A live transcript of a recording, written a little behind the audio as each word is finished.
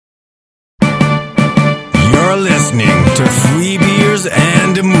You're listening to Free Beers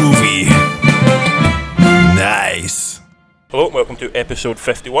and a Movie. Nice. Hello, welcome to episode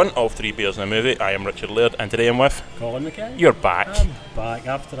 51 of Three Beers and a Movie. I am Richard Laird, and today I'm with Colin McKay. You're back. I'm back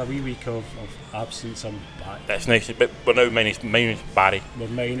after a wee week of absence. I'm back. That's nice, but we're now minus Barry. We're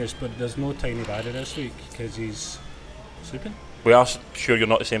minus, but there's no Tiny Barry this week because he's sleeping. We are sure you're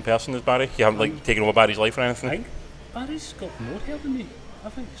not the same person as Barry. You haven't taken over Barry's life or anything. I think Barry's got more hair than me. I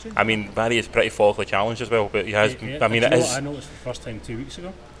think. I mean, Barry is pretty follically challenged as well, but he has. Yeah, I mean, it is. I noticed the first time 2 weeks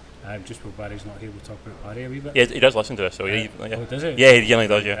ago. Just while Barry's not here, we'll talk about Barry a wee bit. Yeah, he does listen to this, so yeah. Oh, does it? Yeah, he generally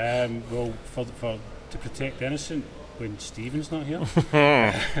does. Yeah. Well, to protect the innocent, when Stephen's not here.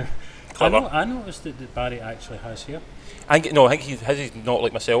 Clever. I noticed that Barry actually has hair. I think he's not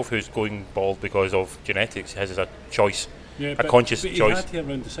like myself, who's going bald because of genetics. His is a choice. Yeah, a conscious but choice. He had hair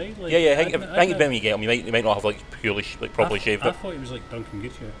around the side. Like, I think when you get him, you might not have like purely properly shaved I it. thought he was like Duncan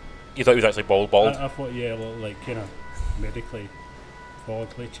Goodyear. You thought he was actually bald? I thought, like medically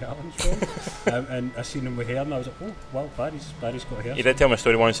follically challenged. And I seen him with hair, and I was like, oh, wow, Barry's got hair. He did tell me a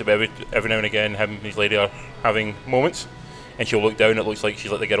story once about every now and again him and his lady are having moments, and she'll look down. It looks like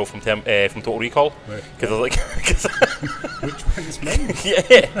she's like the girl from Total Recall, because they're like, which one is mine?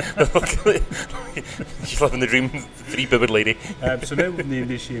 Yeah, she's living the dream, three-boobered lady. So now we've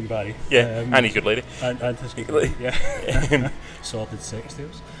named his Shane Barry. Yeah, and he's a good lady. And his good lady. Yeah. Sorted sex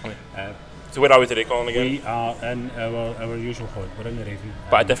tales. So where are we today, Colin, again? We are in our usual hod. We're in the Raven.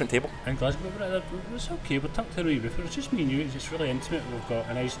 But a different table? In Glasgow. It's okay, we're tucked in a wee roof. It's just me and you. It's just really intimate. We've got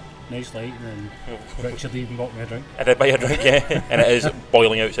a nice light, and Richard even bought me a drink. I did buy a drink, yeah. And it is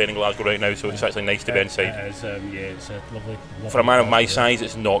boiling outside in Glasgow right now, so it's actually nice to be inside. It is, it's a lovely For a man of my size,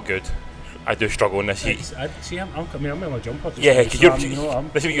 it's not good. I do struggle in this heat. I'm in my jumper. Yeah, because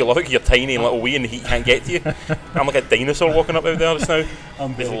this is what you love it, because you're tiny and little wee and the heat can't get to you. I'm like a dinosaur walking up out there just now.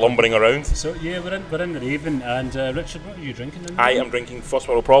 I'm just lumbering around. So yeah, we're in the Raven, and Richard, what are you drinking? I am drinking First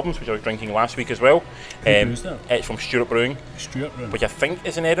World Problems, which I was drinking last week as well. Who's that? It's from Stuart Brewing. Which I think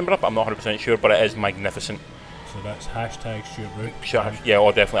is in Edinburgh, but I'm not 100% sure, but it is magnificent. So that's hashtag Stuart Brewing.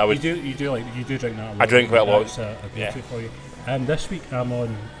 Yeah, definitely. You do drink that a lot. I drink quite a lot. It's a beauty for you. This week I'm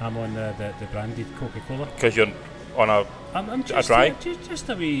on the branded Coca-Cola. Because you're on a dry? Just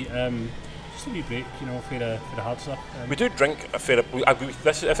a wee break, for the hard stuff. We do drink a fair.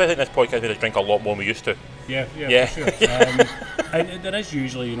 This podcast, we drink a lot more than we used to. Yeah. For sure. And there is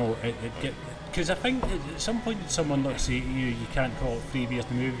usually, because I think at some point someone not say to you can't call it free beers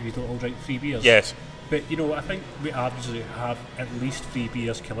in the movie if you don't all drink free beers. Yes. But I think we averagely have at least 3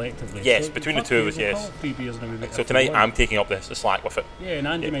 beers collectively. Yes, so between the two of us, yes. 3 beers in a movie. So tonight I'm taking up the slack with it. Yeah, and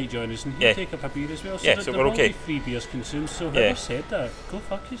Andy might join us, and he'll take up a beer as well. So so we're okay. 3 beers consumed. So whoever said that, go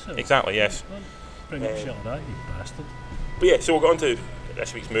fuck yourself. Exactly, yes. Don't bring up shit like that, you bastard. But yeah, so we'll go on to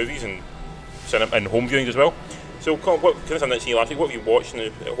this week's movies and cinema and home viewings as well. So, Colin, what kind of something you last week? What have you watched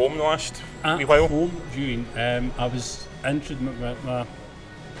at home in the last wee while? Home viewing, I was introduced.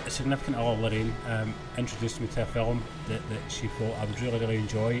 My significant other Lorraine introduced me to a film that she thought I would really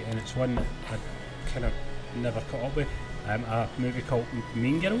enjoy, and it's one that I kind of never caught up with. A movie called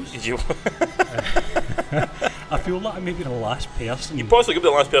Mean Girls. Did you? I feel like I'm maybe the last person. You possibly could be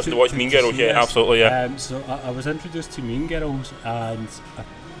the last person to watch Mean Girls, yeah, absolutely, yeah. So I was introduced to Mean Girls, and I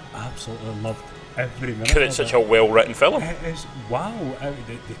absolutely loved every minute. Because it's such a well-written film. It is, wow.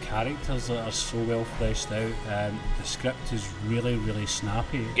 The characters are so well fleshed out. The script is really, really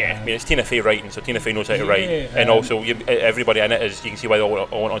snappy. Yeah, I mean, it's Tina Fey writing, so Tina Fey knows how to write. And also, everybody in it is, you can see why they all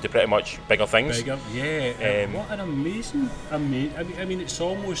went on to pretty much bigger things. What an amazing. I mean, it's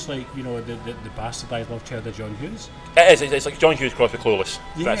almost like, the bastardised love child of John Hughes. It is. It's like John Hughes crossed with Clueless.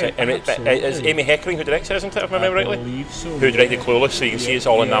 Yeah, that's it. And it's Amy Heckering who directs it, isn't it, if I remember rightly? I believe so. Who directed Clueless, so you can see it's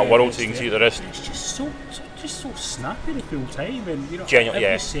all in that world, so you can see there is. It's just so snappy the full time, and Genuinely,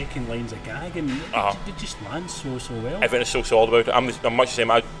 every second line's a gag, and it just lands so well. Everything is so solid about it. I'm much the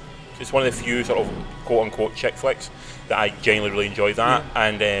same. It's one of the few sort of quote unquote chick flicks that I genuinely really enjoy that,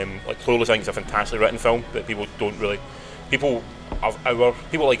 and like Clueless, I think is a fantastically written film, but people don't really. People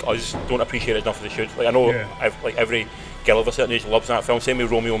like us don't appreciate it enough as they should. Like I know, every girl of a certain age loves that film. Same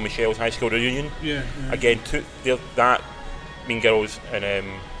with Romeo and Michelle's High School Reunion. Again, that Mean Girls and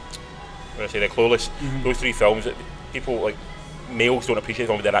when I say they're Clueless, those 3 films that people like males don't appreciate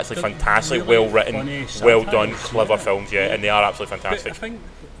them, but they're actually They're fantastic, really well written, funny well done, satires, clever yeah. films, yeah, and they are absolutely But fantastic. I think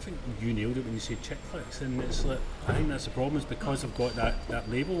you nailed it when you said chick flicks, and it's like, I think that's the problem, is because they've got that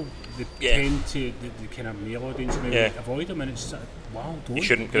label, they Yeah. tend to the kind of male audience maybe Yeah. avoid them, and it's wow, don't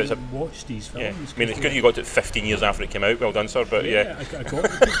shouldn't, 'cause it's watch these films. Yeah, I mean, it's good you got it 15 years after it came out. Well done, sir. But yeah, I got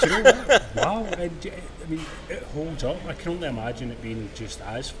it. But do you know what? Wow, I mean, it holds up. I can only imagine it being just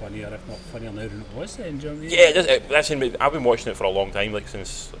as funny, or if not funnier now than it was then. Do you know what I mean? yeah. I've been watching it for a long time, like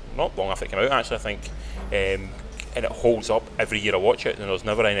since not long after it came out. Actually, I think, and it holds up every year I watch it. And there's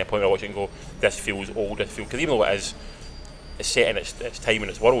never any point where I watch it and go, "This feels old." Because even though it's set in its time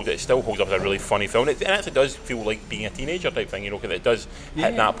and its world, it still holds up as a really funny film. It actually does feel like being a teenager type thing, you know, because it does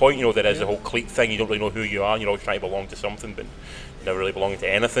hit that point. You know, there is the whole clique thing. You don't really know who you are. And you're always trying to belong to something, but never really belonging to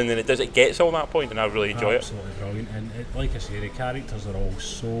anything. And it gets all that point, and I really enjoy Absolutely brilliant. And like I say, the characters are all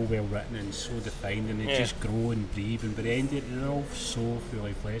so well written and so defined, and they just grow and breathe. And by the end, they're all so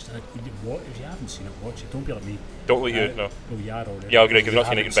fully fleshed. What if you haven't seen it? Watch it. Don't be like me. Don't let you. No. Well, you are already. Yeah, I agree. If you've not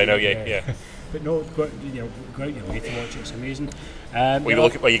seen haven't it by now, it, yeah. But no, go out your way to watch it. It's amazing. Are you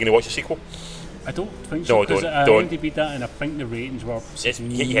going to watch the sequel? I don't think No, so. Because I don't. IMDb'd that, and I think the ratings were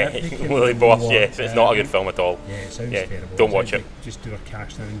significantly really both. more. Yeah, it's not a good film at all. Yeah, it sounds Yeah, terrible. don't watch it. Just do a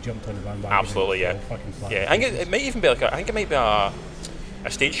cash now and jumped on the bandwagon. Absolutely, and yeah. fell fucking flat. Yeah, I think it might even be like I think it might be a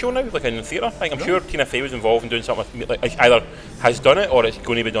stage show now, like in the theatre. I'm sure Tina Fey was involved in doing something like either has done it or it's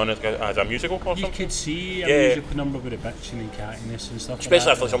going to be done as a musical or You something. could see a Yeah. musical number with the bitching and cattiness and stuff. Especially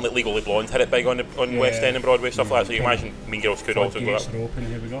like after something like Legally Blonde hit it big on West End and Broadway stuff like that. So you imagine Mean Girls could also go Floodgates up. are open.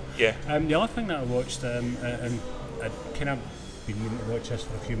 Here we go. Yeah. The other thing that I watched, and I'd kind of been meaning to watch this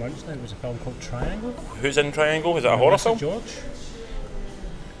for a few months now, was a film called Triangle. Who's in Triangle? Is it a horror Melissa film? George.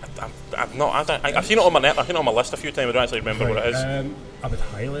 I've not. I've seen it on my net. I've seen it on my list a few times. I don't actually remember what it is. I would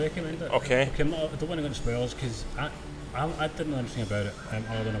highly recommend it. Okay. I don't want to go into spoilers because I didn't know anything about it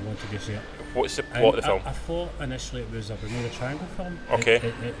other than I wanted to see it. What's the plot of the film? I thought initially it was a Bermuda Triangle film.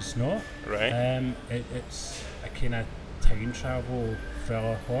 Okay. It's not. Right. It's a kind of time travel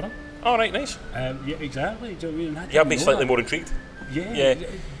thriller horror. Oh, right, nice. Yeah, exactly. Do you know what I mean? You have me slightly more intrigued. Yeah.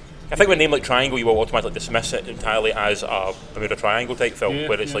 I think with a name like Triangle, you will automatically dismiss it entirely as a Bermuda Triangle type film,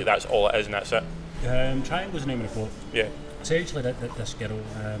 where it's like that's all it is and that's it. Triangle's the name of the book. Yeah. Essentially, this girl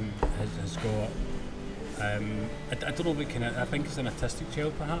has got. I don't know what kind of. I think it's an autistic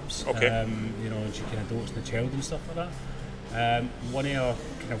child, perhaps. Okay. And she kind of dotes on the child and stuff like that. One of her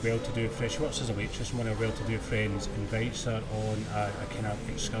kind of well-to-do friends, she works as a waitress, and one of her well-to-do friends invites her on a kind of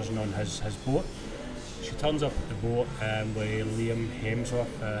excursion on his boat. She turns up at the boat with Liam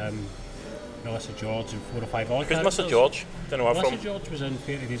Hemsworth, Melissa George, and 4 or 5 other Who's characters. Melissa George? Don't know where Melissa from. George was in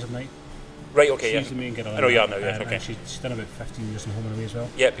 30 Days of Night. Right, okay, She's the main girl. I know you are now, yes, okay. And she's done about 15 years in Home and Away as well.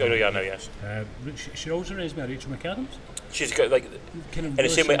 Yep, I know you are now, yes. She also reminds me of Rachel McAdams. She's got like, Kind of in the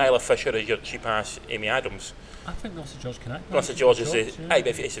same way really Isla Fisher is your cheap ass Amy Adams. I think Melissa George can act. Melissa George is the, yeah. aye,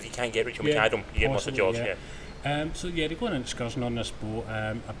 but if you can't get Rachel McAdam, you get Melissa possibly, George, yeah. So they go on an excursion on this boat.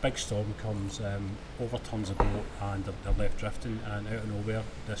 A big storm comes, overturns the boat, and they're left drifting. And out of nowhere,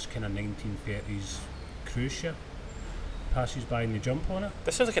 this kind of 1930s cruise ship passes by, and they jump on it.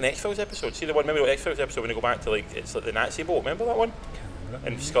 This sounds like an X-Files episode. See the one, remember the X-Files episode when they go back to like, it's like the Nazi boat, remember that one? Can't remember it.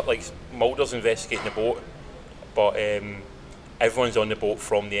 And it's got like Mulder's investigating the boat, but everyone's on the boat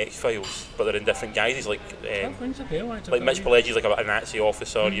from the X-Files, but they're in different guises. Like That rings a bell, actually. like Mitch Pileggi's like a Nazi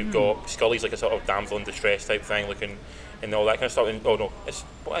officer. You've got Scully's like a sort of damsel in distress type thing, looking and all that kind of stuff. And, oh no, it's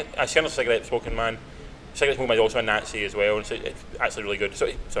a cigarette smoking man. Cigarette smoking man is also a Nazi as well, and so it's actually really good.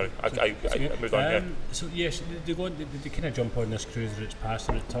 So sorry, I moved on here. So yes, they kind of jump on this cruise that it's past,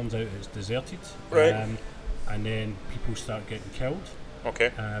 and it turns out it's deserted. Right. And then people start getting killed.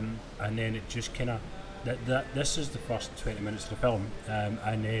 Okay. And then it just kind of this is the first 20 minutes of the film,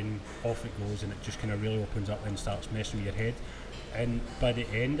 and then off it goes, and it just kind of really opens up and starts messing with your head. And by the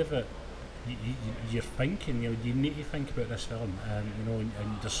end of it, you're thinking, you need to think about this film, and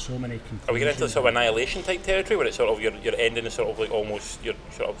there's so many conclusions. Are we getting into sort of annihilation type territory where it's sort of your ending is sort of like almost you're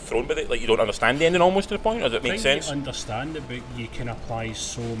sort of thrown with it, like you don't understand the ending almost to the point? Does it make sense? You understand it, but you can apply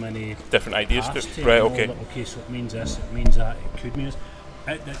so many Different ideas paths to to it. Right, it, okay. that, okay, so it means this, it means that, it could mean this.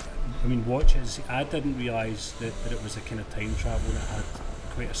 I mean, watch it. I didn't realise that it was a kind of time travel and it had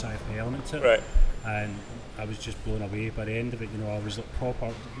quite a sci-fi element to it. Right. And I was just blown away by the end of it. I was like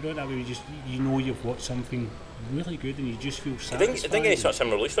proper. That way, you know, you've watched something really good, and you just feel I satisfied. think any sort of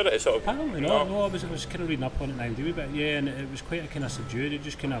similar release to it. It's sort of Apparently not. No, I was kind of reading up on it now, but yeah, and it was quite a kind of subdued. It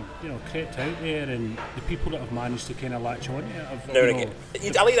just kind of crept out there, and the people that have managed to kind of latch on to it have. now and again,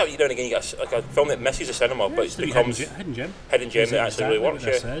 I like that now and again you get a film that misses the cinema, but it becomes hidden gem. Hidden gem that actually really works.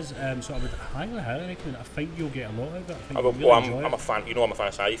 What this Yeah. is. So I would highly recommend it. I think you'll get a lot out of it. I think I'm you'll really enjoy a it. fan. I'm a fan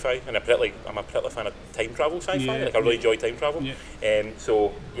of sci-fi, and I'm a particular fan of time travel sci-fi. Yeah, Like I really enjoy time travel. Yeah.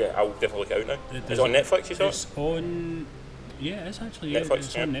 So yeah, I'll definitely look it out now. It Is it on Netflix? You saw it? It's on. Yeah, it's actually Netflix,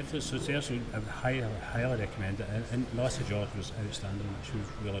 it's yeah. on Netflix, so it's there, so I would highly recommend it. And Melissa George was outstanding. She was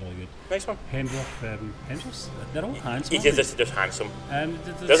really good. Nice one. Hemsworth, they're all handsome. He's just handsome.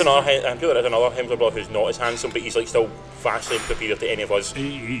 There's There's another. I'm sure there's another Hemsworth brother who's not as handsome, but he's like still vastly superior to any of us.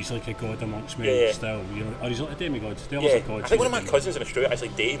 He's like a god amongst men, Yeah. still, or he's like a demigod. They're Yeah, like gods. I think one of my cousins in Australia actually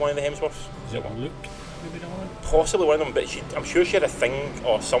dated one of the Hemsworths. Is it Luke? Maybe the one. Possibly one of them, but I'm sure she had a thing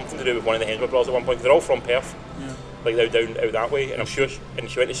or something to do with one of the Hemsworth brothers at one point. 'Cause they're all from Perth, like they're down out that way, and I'm sure. And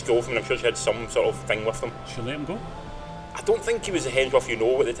she went to school with them, and I'm sure she had some sort of thing with them. Should let him go? I don't think he was the Hemsworth you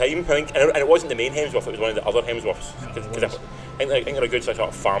know at the time. I think, and it wasn't the main Hemsworth; it was one of the other Hemsworths. Yeah, it Because was. I think they're a good sort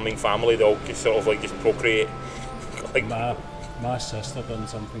of farming family. They all just sort of like just procreate. Like My sister done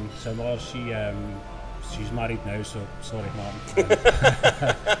something similar. She's married now, so sorry, Martin.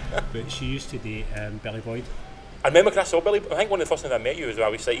 But she used to date Billy Boyd. I remember 'cause I saw Billy. I think one of the first things I met you was when I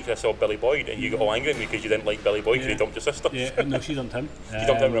was like, I saw Billy Boyd, and you got all angry at me because you didn't like Billy Boyd because he dumped your sister. Yeah, no, she dumped him. She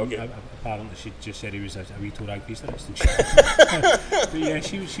dumped him, right, okay. Apparently, she just said he was a wee toe rag piece. But yeah,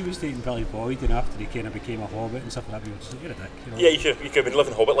 she was dating Billy Boyd, and after he kind of became a hobbit and stuff like that, we were just like, you're a dick. Yeah, you could have been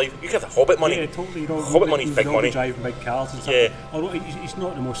living Hobbit life. You could have the Hobbit money. Yeah, totally. Hobbit money's big money. Driving big cars and stuff. Yeah. Although he's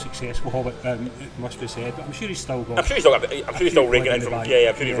not the most successful Hobbit, it must be said, but I'm sure he's still got. I'm sure he's still raking in from. Bank. Yeah,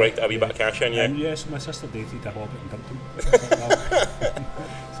 I'm sure he's raked a wee bit of cash in. Yeah. Yes, my sister dated a Hobbit and dumped him.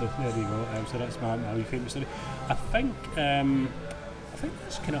 So there you go. So that's my wee famous story. I think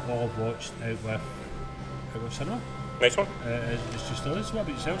that's kind of all I've watched out with cinema. Nice one. It's just others. What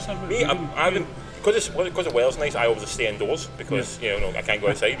about yourself, Sam? Me, I've been because the weather's nice. I always stay indoors because I can't go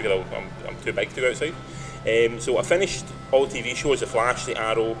outside because I'm too big to go outside. So I finished all the TV shows: The Flash,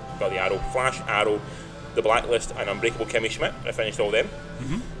 Flash, Arrow, The Blacklist, and Unbreakable Kimmy Schmidt. I finished all them.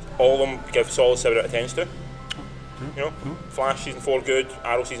 All of them give solid 7 out of 10s to. Flash season 4 good,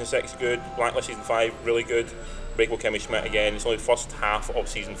 Arrow season 6 good, Blacklist season 5 really good, Unbreakable Kimmy Schmidt again. It's only the first half of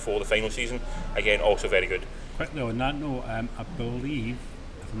season 4, the final season. Again, also very good. Quickly on that note, I believe,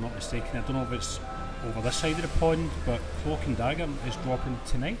 if I'm not mistaken, I don't know if it's over this side of the pond, but Cloak and Dagger is dropping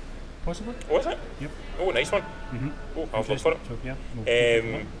tonight, possibly. Oh, is it? Yep. Oh, nice one. Oh, I'll look for it. So, yeah,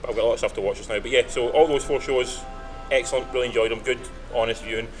 I've got a lot of stuff to watch just now, but yeah. So all those 4 shows, excellent. Really enjoyed them. Good, honest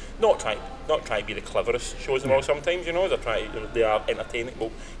viewing. Not trying to be the cleverest shows in the world. Sometimes, they are entertaining.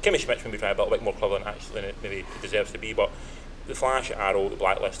 Well, Kimmy Schmidt's maybe trying a bit more clever than it maybe deserves to be. But the Flash, Arrow, the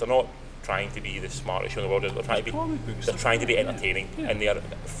Blacklist, they're not trying to be the smartest show in the world. They're trying to be entertaining, and they are,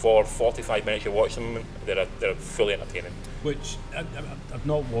 for 45 minutes you watch them, they're fully entertaining. Which I've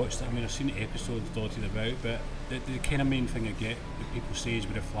not watched it. I mean, I've seen episodes dotted about, but the kind of main thing I get that people say is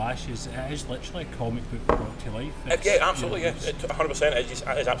with the Flash is it is literally a comic book brought to life. Yeah, absolutely. 100%. It is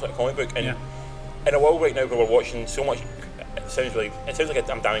absolutely a comic book, and Yeah. in a world right now where we're watching so much, it sounds like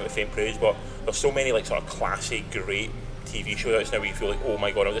I'm damning with faint praise, but there's so many like sort of classic, great TV shows out now where you feel like, oh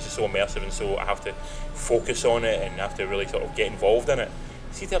my god, this is so immersive, and so I have to focus on it and have to really sort of get involved in it.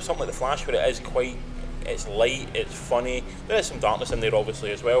 See, to have something like The Flash where it is it's light, it's funny, there is some darkness in there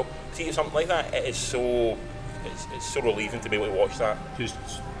obviously as well. See, something like that, it's so relieving to be able to watch that. Just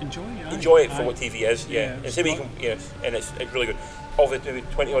enjoy it. Enjoy it for what TV is, yeah. it's And it's really good. Of the maybe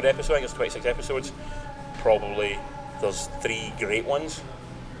 20 odd episodes, I think it's 26 episodes, probably there's 3 great ones,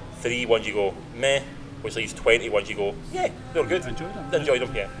 3 ones you go, meh, which leaves 20 ones you go, yeah, they're good. Enjoyed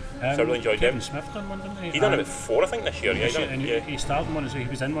them, yeah. So I really enjoyed Kevin them. Smith done one, didn't he? He done about 4, I think, this year, He started one, so he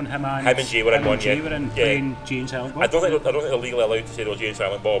was in one. Him and Jay were in one, Jay yeah. were in Yeah. playing Jay and Silent Bob. I don't think they're legally allowed to say they were Jay and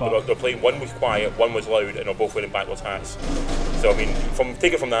Silent Bob, but they're playing, one was quiet, one was loud, and they're both wearing backwards hats. So I mean,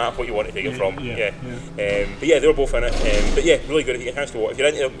 take it from that, what you want to take it from. But yeah, they were both in it. But yeah, really good. If you get a chance to watch, if you're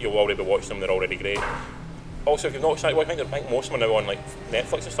into them, you'll already be watching them. They're already great. Also, if you've not started watching, I think most of them are now on like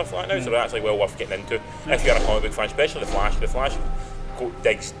Netflix and stuff like that now, so they're actually well worth getting into. If you're a comic book fan, especially The Flash. The Flash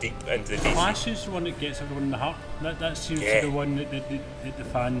digs deep into the DC. Flash is the one that gets everyone in the heart. That seems to be the one that the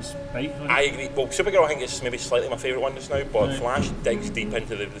fans bite on. I agree. Well, Supergirl I think is maybe slightly my favourite one just now, but Flash digs deep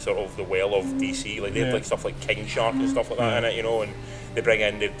into the sort of the well of DC. Like they have like stuff like King Shark and stuff like that in it,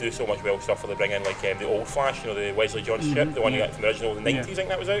 and they do so much well stuff. Where they bring in like the old Flash, the Wesley Johnson ship, the one you got from the original, the 90s, I think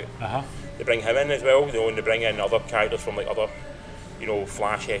that was out. They bring him in as well, and they bring in other characters from like other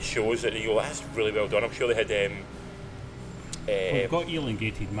flash-esque shows that you go, that's really well done. I'm sure they had. We've got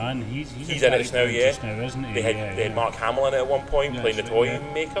Elongated Man. He's in it now, yeah. Just now, isn't he? They had Mark Hamill in it at one point, playing the toy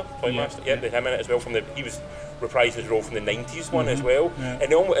maker, toy master. Yeah, they had him in it as well. He was reprising his role from the '90s one as well. Yeah.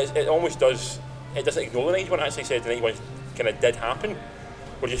 And it almost does. It doesn't ignore the '90s one. It actually said the '90s one kind of did happen.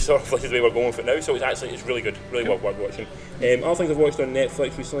 We're just sort of like the way we're going for it now. So it's really good, really worth watching. Other things I've watched on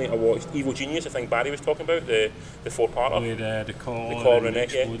Netflix recently, I watched Evil Genius. I think Barry was talking about the 4-parter. With the Collar and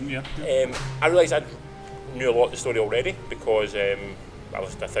it, yeah. I realised I knew a lot of the story already because I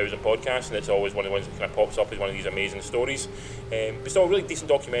listened to 1,000 podcasts, and it's always one of the ones that kind of pops up as one of these amazing stories. But still a really decent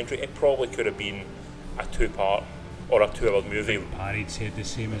documentary. It probably could have been a 2-part or a 2-hour movie. Barry said the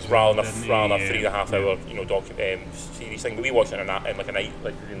same as well. Rather than a 3.5 hour series thing. But we watched it in like a night,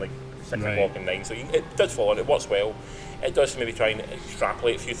 like between like 6 o'clock and 9. So it does follow, and it works well. It does maybe try and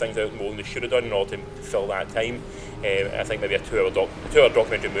extrapolate a few things out more than they should have done in order to fill that time. I think maybe a 2-hour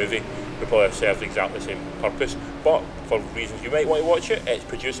documentary movie would probably have served exactly the same purpose. But for reasons you might want to watch it, it's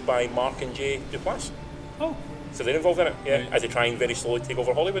produced by Mark and Jay Duplass. Oh. So they're involved in it, yeah, as they try and very slowly take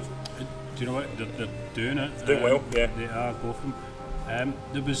over Hollywood. Do you know what? They're doing it. They're doing well, yeah. They are, both of them.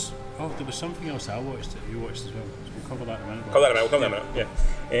 There was something else I watched that you watched as well. So we'll cover that in a minute. Cover that in a minute, yeah.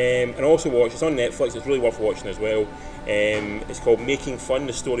 And I also watched, it's on Netflix, it's really worth watching as well. It's called Making Fun,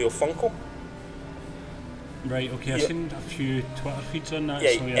 the Story of Funko. Right, okay, I've seen a few Twitter feeds on that.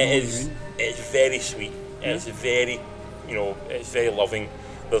 Yeah, so it's very sweet. Yeah. It's very, it's very loving.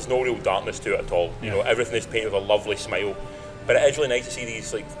 There's no real darkness to it at all. You know, everything is painted with a lovely smile. But it is really nice to see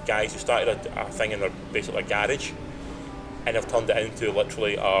these guys who started a thing in their basically a garage, and have turned it into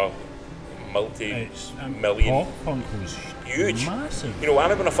literally a multi-million. Funko's huge, massive. I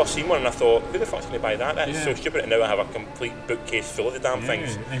remember when I first seen one and I thought, who the fuck's going to buy that? That's so stupid. And now I have a complete bookcase full of the damn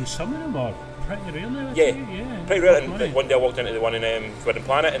things. And some of them are pretty rare now. Pretty rare. And one day I walked into the one in Forbidden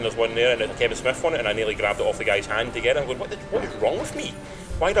Planet, and there's one there, and there's a Kevin Smith one, and I nearly grabbed it off the guy's hand to get it. I'm going, what is wrong with me?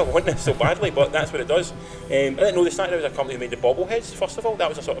 Why do I want this so badly? But that's what it does. I didn't know they started out as a company who made the bobbleheads, first of all. That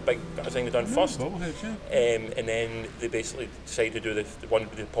was a sort of big thing they done first. Bobbleheads, and then they basically decided to do the one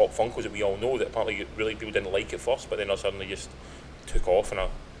with the Pop Funkos that we all know that apparently really people didn't like at first, but then all suddenly just took off in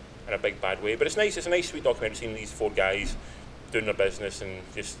a big bad way. But it's nice. It's a nice, sweet documentary seeing these 4 guys doing their business and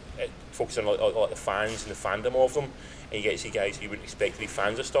just focusing on like the fans and the fandom of them. And you get to see guys who you wouldn't expect to be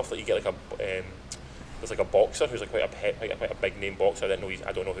fans of stuff. Like you get like there's like a boxer who's like quite a big name boxer. I don't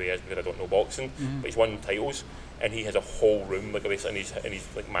know who he is because I don't know boxing, but he's won titles, and he has a whole room like in his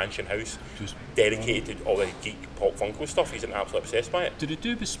like mansion house just dedicated to all the geek Pop Funko stuff. He's absolutely obsessed by it. Did it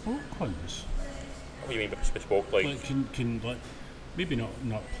do bespoke ones? What do you mean by bespoke? Like can maybe not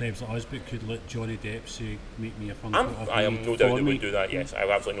plebs like us, but could let Johnny Depp say, make me a Funko? I am no doubt they would do that. Yes, I have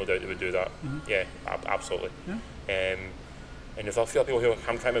absolutely no doubt they would do that. Yeah, absolutely. Yeah. And there's a few people who I'm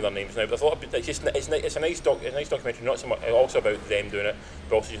trying to remember their names now, but it's a nice documentary, not so much also about them doing it,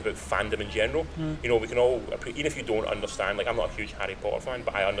 but also just about fandom in general. We can all, even if you don't understand, like I'm not a huge Harry Potter fan,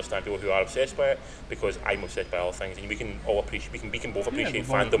 but I understand people who are obsessed by it because I'm obsessed by other things, and we can both appreciate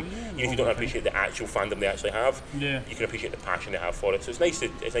fandom. Even if you don't appreciate the actual fandom they actually have, you can appreciate the passion they have for it. So it's nice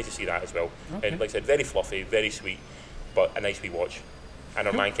to see that as well. Okay. And like I said, very fluffy, very sweet, but a nice wee watch. And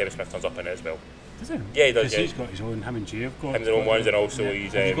our man Kevin Smith turns up in it as well. Does he? Yeah, he does. He's got his own. Him and Jay have got their own ones, and also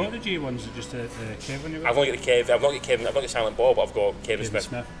he's. Have you got the Jay ones, or just the Kevin? I've only got the Kev. I've not got Kevin. I've not got Silent Bob, but I've got Kevin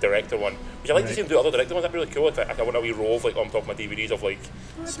Smith director one. Which I like to see him do other director ones. That'd be really cool. If I want a wee roll of on top of my DVDs of like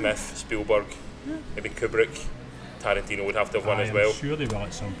Smith, Spielberg, maybe Kubrick, Tarantino would have to have one as well. I'm sure they will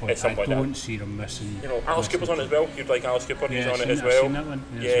at some point. I don't see them missing. Alice Cooper's on it as well. You'd like Alice Cooper. He's on it as well. I've seen that one.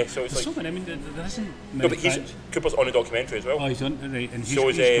 Yeah, so it's like. So many. I mean, there isn't. No, but Cooper's on the documentary as well. Oh, he's on it, right? And so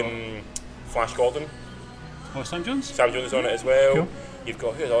is Flash Gordon. Oh, Sam Jones? Sam Jones is on it as well. Cool. You've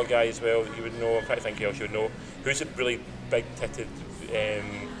got who's the other guy as well that you would know. I'm trying to think who else you would know. Who's a really big titted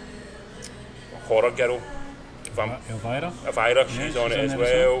horror girl? Elvira, she's on it as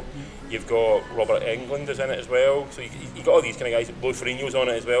well. You've got Robert Englund is in it as well. So you got all these kind of guys. Lou Ferrigno's on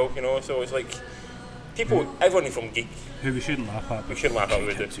it as well, So it's like people, everyone from geek. Who we shouldn't laugh at. We shouldn't laugh at him,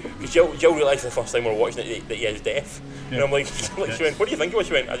 because Jill realised the first time we were watching it that he is deaf. And I'm like, she went, what do you think?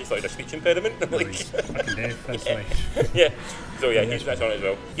 She went, I just thought he had a speech impediment. I'm like, fucking deaf, that's yeah. So that's on it as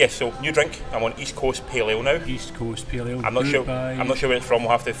well. Yes, so new drink. I'm on East Coast Pale Ale now. East Coast Pale Ale. I'm not sure where it's from.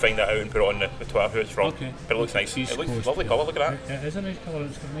 We'll have to find that out and put it on the Twitter who it's from. Okay. But it looks nice. It looks lovely colour. Look at that. It is a nice colour.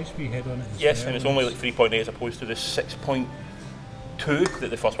 It's got a nice wee head on it. Yes, and it's only like 3.8 as opposed to the 6.2 that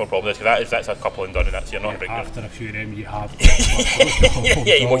the first one probably is, because that's a couple and done, and that's you're not a big after a few of them you have.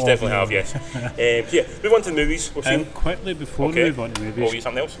 Yeah, you most definitely have, yes. Move on to the movies. We've seen quickly before we move on to movies. Oh, you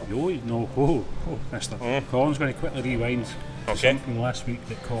something else? No, mister. Colin's going to quickly rewind Okay. something last week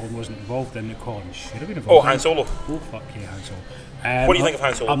that Colin wasn't involved in that Colin should have been Oh, involved in. Han Solo. Oh, fuck yeah, Han Solo. What do you think of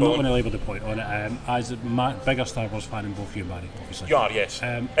Han Solo, I'm not Colin? going to labour the point on it. As a bigger Star Wars fan than both you and Barry, obviously. You are, yes.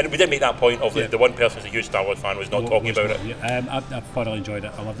 Um, and we did make that point of yeah. the one person who's a huge Star Wars fan was not talking about it. Yeah. I thoroughly enjoyed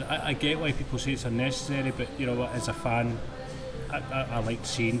it. I loved it. I get why people say it's unnecessary, but you know what? As a fan, I liked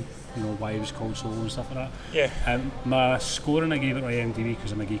seeing why it was called Solo and stuff like that. Yeah. My scoring I gave it on IMDb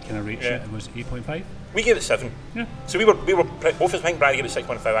because I'm a geek and I rate Yeah. shit. It was 8.5. We gave it 7. Yeah. So we were both of us. I think Brad gave it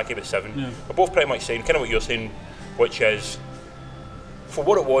 6.5. I gave it 7. Yeah. We're both pretty much saying kind of what you're saying, which is for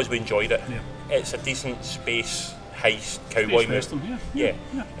what it was, we enjoyed it. Yeah. It's a decent space heist cowboy Space movie. Western,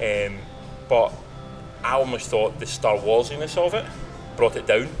 Yeah. But I almost thought the Star Warsiness of it brought it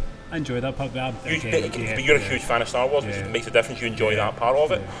down. I enjoyed that part. But You're a huge fan of Star Wars, which Yeah. makes a difference. You enjoy that part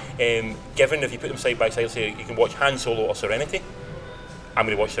of it. Given if you put them side by side, say you can watch Han Solo or Serenity. I'm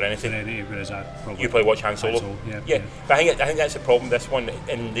going to watch Serenity. Whereas I probably You probably watch Han Solo. yeah. But I think that's the problem. This one,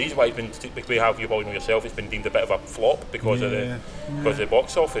 and the reason why it's been, we have, you probably know yourself, it's been deemed a bit of a flop because of the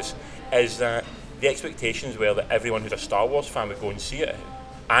box office. Is that the expectations were that everyone who's a Star Wars fan would go and see it,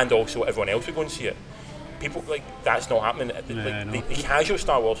 and also everyone else would go and see it. People that's not happening. The casual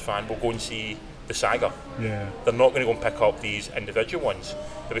Star Wars fan will go and see the saga. Yeah. They're not going to go and pick up these individual ones.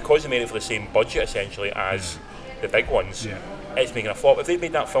 But because they made it for the same budget essentially as the big ones, it's making a flop. If they'd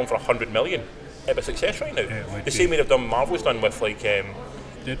made that film for 100 million, it'd be a success right now. The same way they've done Marvel's done with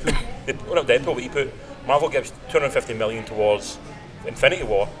Deadpool. Not Deadpool, but you put Marvel gives 250 million towards Infinity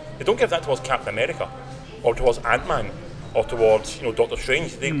War. They don't give that towards Captain America or towards Ant-Man or towards Doctor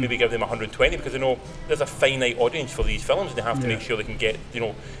Strange. They maybe give them 120 because they know there's a finite audience for these films and they have to make sure they can get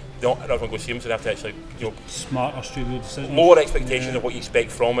not everyone goes see them, so they have to actually smarter studio decisions. lower expectations of what you expect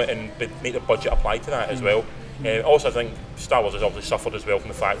from it and make the budget apply to that as well. Also, I think Star Wars has obviously suffered as well from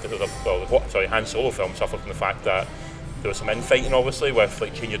the fact that Han Solo film suffered from the fact that there was some infighting, obviously, with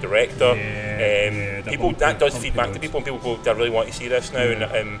change of director. That does feed back to people, and people go, "I really want to see this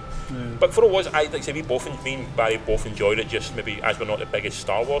now." But for what it was, me and Barry both enjoyed it. Just maybe as we're not the biggest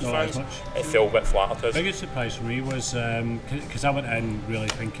Star Wars fans, it fell a bit flatter to us. The biggest surprise for me was because I went in really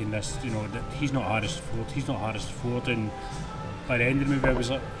thinking this, that he's not Harrison Ford, and by the end of the movie I was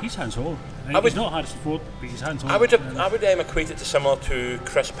like, he's Han Solo. He's not Harrison Ford, but he's Han Solo. I would equate it to similar to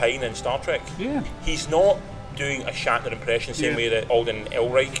Chris Pine in Star Trek. Yeah. He's not doing a Shatner impression, same way that Alden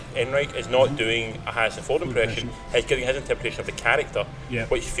Ehrenreich is not doing a Harrison Ford impression. He's giving his interpretation of the character,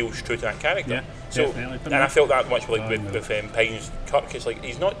 which feels true to that character. Yeah, so, definitely. and I felt that much with Pine's Kirk. It's like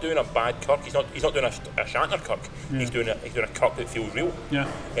he's not doing a bad Kirk. He's not doing a Shatner Kirk. Yeah. He's doing a Kirk that feels real. Yeah.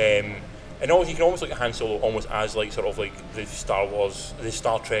 And also, you can almost look at Han Solo almost as the Star Wars, the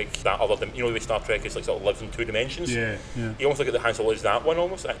Star Trek, that other, the way Star Trek is sort of lives in 2 dimensions. Yeah. You almost look at the Han Solo as that one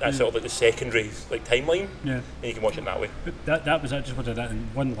almost. That's sort of the secondary timeline. Yeah. And you can watch it that way. But that was, I just wanted that.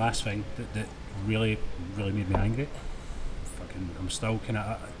 And one last thing that really, really made me angry. I'm still kind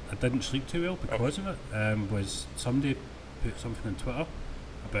of, I didn't sleep too well because of it. Was somebody put something on Twitter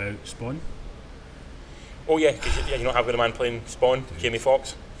about Spawn. Oh yeah, because you not having a man playing Spawn, Jamie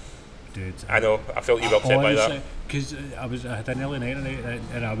Foxx. Dude, I know. I felt you were upset by that. Because I had an early night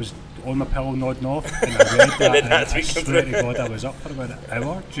and I was on my pillow nodding off, and I read that. And I swear to God, I was up for about an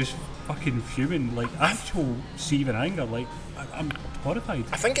hour, just fucking fuming, actual seething anger. I'm horrified.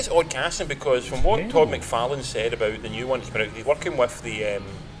 I think it's odd casting because from what Todd McFarlane said about the new one, he's working with the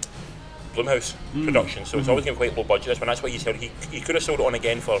Blumhouse production, so it's always going to be quite low budget. This one, that's why he said he could have sold it on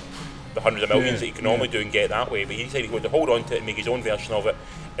again for the hundreds of millions that you can normally do and get that way, but he decided he wanted to hold on to it and make his own version of it,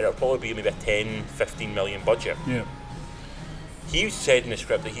 and it'll probably be maybe a 10-15 million budget. Yeah. He said in the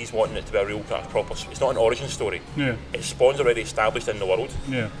script that he's wanting it to be a real kind of proper, it's not an origin story. Yeah. Spawn's already established in the world.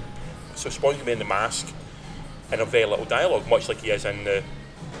 Yeah. So Spawn's going to be in the mask and a very little dialogue, much like he is in the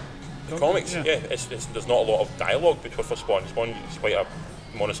comics. Yeah, there's not a lot of dialogue for Spawn. Spawn is quite a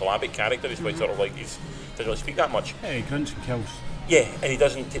monosyllabic character. He's quite sort of he doesn't really speak that much. Yeah, he grunts and kills. Yeah, and he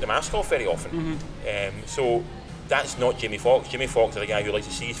doesn't take the mask off very often. So that's not Jamie Foxx. Jamie Foxx is a guy who likes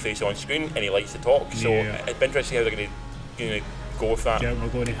to see his face on screen and he likes to talk. So it'd be interesting to see how they're going to go with that. Yeah, we're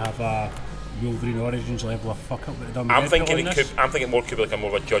going to have a Wolverine Origins level of fuck up with the I'm thinking more could be like a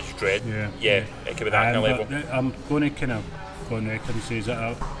more of a Judge Dredd. Yeah, it could be that kind of level. I'm going to kind of go on record and say that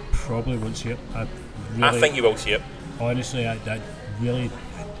I probably won't see it. I think you will see it. Honestly, I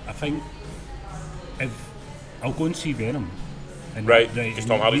think if I'll go and see Venom. And right, because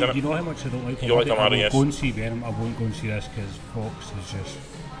Tom Hardy's in it. You know how much I don't like Tom Hardy. You don't like Tom Hardy, yes. I'll go and see Venom. I won't go and see this because Fox is just...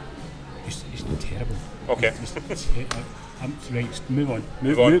 He's terrible. Okay. Right, move on.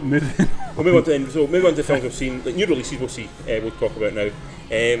 Move on. Move. We'll move on to the films we've seen, like new releases we'll talk about now.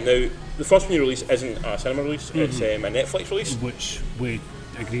 Now, the first new release isn't a cinema release, it's a Netflix release. Which we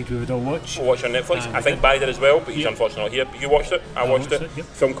agreed we would all watch. We'll watch on Netflix. I think Barry did as well, but he's unfortunately not here. But you watched it, I watched it. Yep. A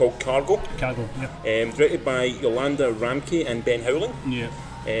film called Cargo. Cargo, yeah. Directed by Yolanda Ramke and Ben Howling. Yeah.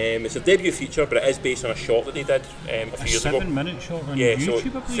 It's a debut feature, but it is based on a short that they did a few years ago. 7-minute short on Yeah, YouTube, so I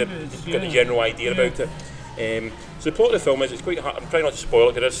believe it is. it's got the general idea about it. So the plot of the film is, it's quite hard, I'm trying not to spoil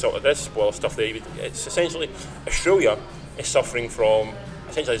it because there is spoiler stuff there. It's essentially Australia is suffering from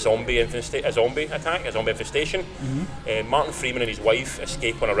essentially a zombie attack, a zombie infestation. Martin Freeman and his wife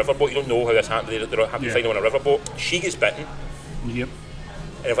escape on a riverboat. You don't know how this happened, they're happy to find them on a riverboat. She gets bitten. Yep.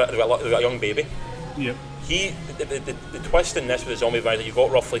 And they've got a young baby. Yep. The twist in this with the zombie virus is you've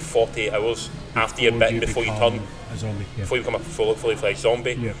got roughly 48 hours after you're bitten before you turn a zombie, before you become a fully fledged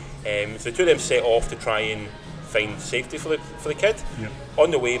zombie. Yep. So the two of them set off to try and find safety for the kid. Yep.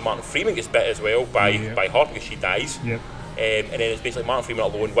 On the way, Martin Freeman gets bit as well by her because she dies. Yep. And then it's basically Martin Freeman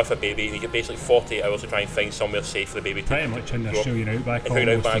alone with a baby, and you get basically 48 hours to try and find somewhere safe for the baby. Pretty much in the Australian Outback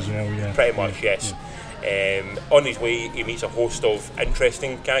almost as well, yeah. Pretty much, yes. On his way, he meets a host of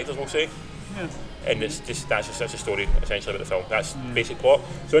interesting characters, we'll say. Yeah. And that's a story essentially about the film. That's the basic plot.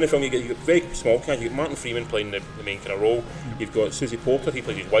 So in the film, you get very small cast. You get Martin Freeman playing the main kind of role. You've got Susie Porter, he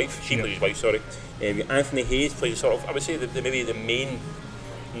plays his wife. She plays his wife. Sorry. You've got Anthony Hayes plays sort of, I would say, maybe the main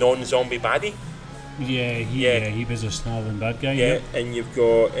non-zombie baddie. He was a snarling bad guy. Yeah, and you've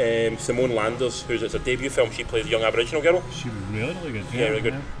got Simone Landers, it's a debut film. She plays a young Aboriginal girl. She was really good. Yeah, really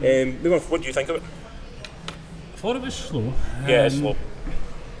good. Move on. What do you think of it? I thought it was slow. Yeah, it's slow.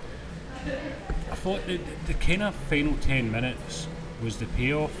 I thought the kind of final 10 minutes was the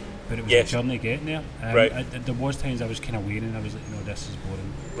payoff, but it was the journey getting there. There was times I was kind of waiting. I was like, this is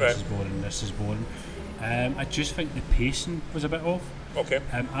boring. This is boring. I just think the pacing was a bit off. Okay.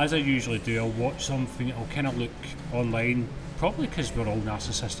 As I usually do, I'll watch something, I'll kind of look online, probably because we're all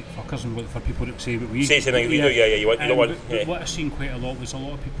narcissistic fuckers and look for people to say what we say something we do. You don't want. What I've seen quite a lot was a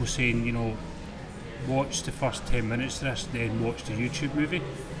lot of people saying, watch the first 10 minutes of this, then watch the YouTube movie,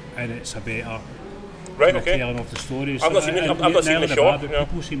 and it's a better telling of the story. I've not seen the short.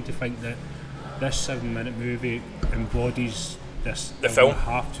 People seem to think that this 7-minute movie embodies the film,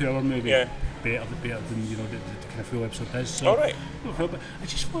 half 2 hour movie better than the kind of full episode does. So, alright. But I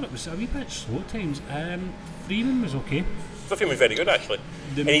just thought it was a wee bit slow at times. Freeman was okay. The film was very good actually.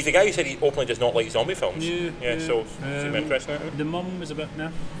 And he's the guy who said he openly does not like zombie films. So seemed interesting. The mum was a bit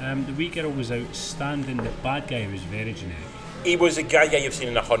the wee girl was outstanding. The bad guy was very generic. He was a guy you've seen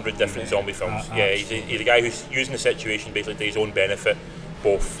in 100 different zombie films. He's a guy who's using the situation basically to his own benefit,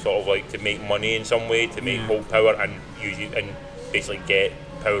 both sort of like to make money in some way, to make hold power and use it and basically get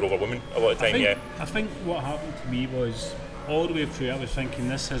power over women a lot of the time. I think what happened to me was all the way through I was thinking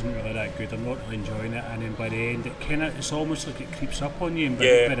this isn't really that good, I'm not really enjoying it, and then by the end it's almost like it creeps up on you, and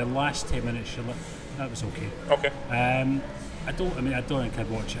by the last 10 minutes you're like, that was okay. I don't think I'd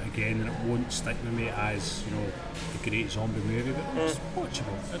watch it again, and it won't stick with me as a great zombie movie, but it's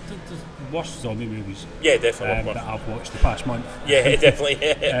watchable. The worst zombie movies definitely that I've watched the past month. Definitely.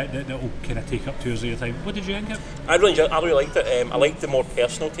 That'll kind of take up 2 hours of your time. What did you think of it? I really liked it. I liked the more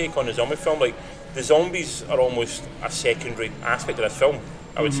personal take on the zombie film. Like, the zombies are almost a secondary aspect of this film,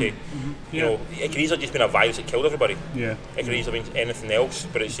 I would say. It could easily just been a virus that killed everybody. It could easily been anything else,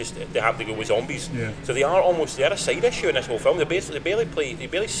 but it's just they have to go with zombies. So they are a side issue in this whole film. They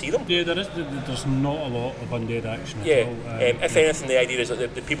barely see them. There's not a lot of undead action at all. If anything, the idea is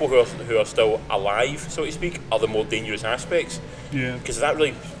that the people who are still alive, so to speak, are the more dangerous aspects. Because that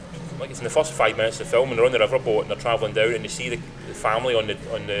really, like, it's in the first 5 minutes of the film, and they're on the riverboat and they're travelling down, and they see the family on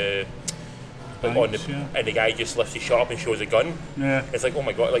the and the guy just lifts his shirt up and shows a gun. It's like, oh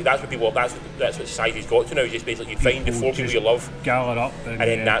my god, like that's what society's got to now. Just basically you find the 4 people you love, gather up, and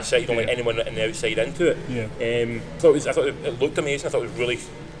then that's it. You don't let anyone on the outside into it. I thought it looked amazing. I thought it was really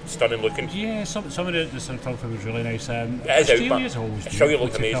stunning looking. Some of the cinematography was really nice. Australia's Australia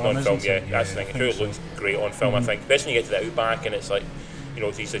looked amazing on film. That's the thing. Australia looks great on film. I think, especially when you get to the outback and it's like,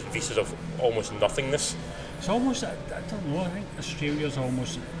 these vistas of almost nothingness. It's almost, I don't know, I think Australia's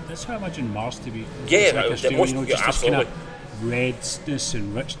almost, that's how I imagine Mars to be. Absolutely. This kind of redness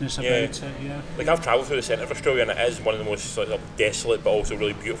and richness about it. Like, I've travelled through the centre of Australia, and it is one of the most desolate but also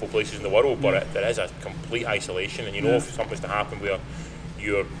really beautiful places in the world, but there is a complete isolation, and if something was to happen where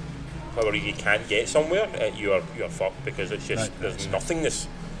you can't get somewhere, you're fucked, because it's just, there's nothingness.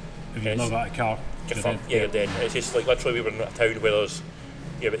 If you've not got a car, you're dead. It's just like, literally, we were in a town where there's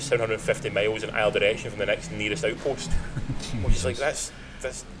about 750 miles in either direction from the next nearest outpost. Which is like, that's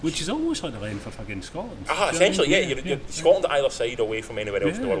which is almost like the line for fucking Scotland. Essentially, yeah. You're Scotland at either side away from anywhere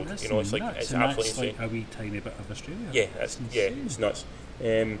else in the world. That's It's like nuts, it's and absolutely that's insane. like a wee tiny bit of Australia. Yeah, it's nuts.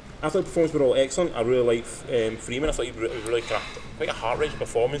 I thought the performances were all excellent. I really liked Freeman. I thought he was really kind of quite a heart-wrenching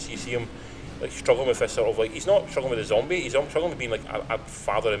performance. You see him like struggling with this sort of like, he's not struggling with a zombie. He's struggling with being like a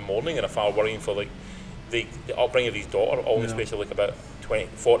father in mourning and a father worrying for like the upbringing of his daughter, all in the space of like about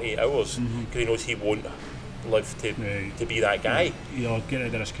 48 hours, because he knows he won't live to be that guy. Get rid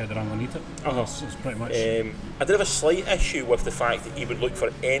of this kid or I'm going to eat it. That's pretty much. I did have a slight issue with the fact that he would look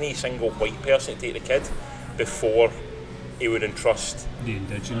for any single white person to take the kid before he would entrust the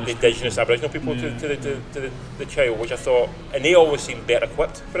indigenous Aboriginal people to the child, which I thought, and they always seem better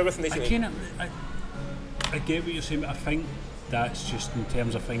equipped for everything. I get what you're saying, but I think that's just in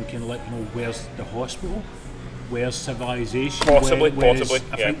terms of thinking, like, where's the hospital, where's civilization, possibly.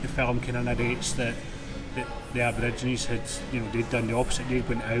 I think the film kind of narrates that the Aborigines had, they'd done the opposite. They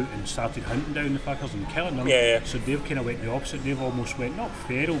went out and started hunting down the fuckers and killing them. So they've kind of went the opposite. They've almost went not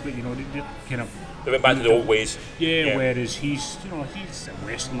feral, but they kind of. They went back to the old ways. Whereas he's a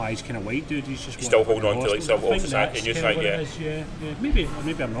westernised kind of white dude. He's still holding on to like some old society, new society. Maybe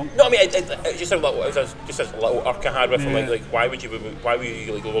I'm wrong. No, I mean it's just a little irk I had with him. Like why would you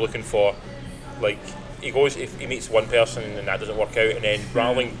like go looking for like. He goes, if he meets one person and that doesn't work out, and then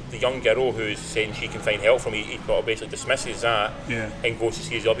rather than the young girl who's saying she can find help from him, he basically dismisses that and goes to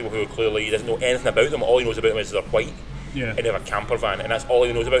see these other people who are clearly, he doesn't know anything about them. All he knows about them is they're white and they have a camper van, and that's all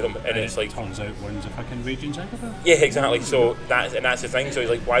he knows about them. And it's like, turns out one's a fucking raging psychopath. Yeah, exactly. So that's the thing. So he's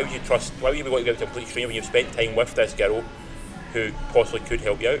like, why would you be going to give it to a complete stranger when you've spent time with this girl who possibly could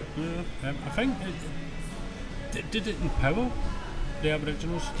help you out? I think did it empower the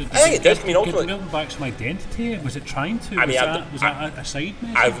Aboriginals? I think it does. I mean, ultimately, give them back some identity. Was it trying to? I mean, was that a side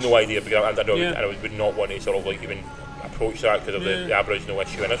message? I have no idea, because I would not want to sort of like even approach that because of the Aboriginal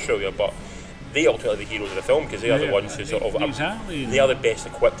issue in Australia. But they ultimately are the heroes of the film, because they are the ones who sort of they are the best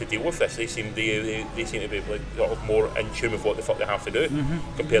equipped to deal with this. They seem to be like sort of more in tune with what the fuck they have to do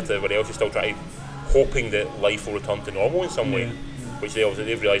compared to everybody else who's still hoping that life will return to normal in some way. Which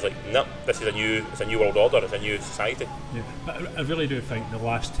they've realised, like, no, this is a new world order, it's a new society. Yeah, but I really do think the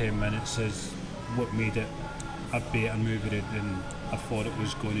last 10 minutes is what made it a better movie than I thought it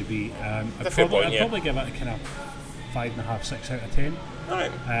was going to be. I'd probably give it a kind of 5.5, 6 out of 10.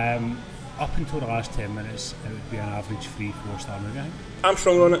 Right. Up until the last 10 minutes, it would be an average 3-4 star movie, I think. I'm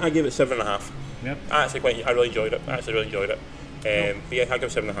stronger on it, I give it 7.5. Yep. I really enjoyed it. But yeah, I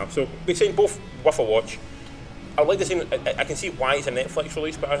give it 7.5. So we're saying both worth a watch. I'd like to see. I can see why it's a Netflix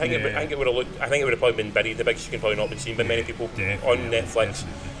release, but I think it would have probably been buried. The big screen probably not been seen by many people on Netflix.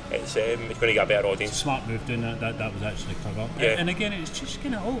 It's going to get a better audience. Smart move doing that was actually clever. Yeah. And again, it's just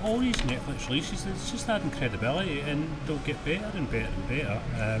kind of all these Netflix releases. It's just adding credibility, and they'll get better and better and better.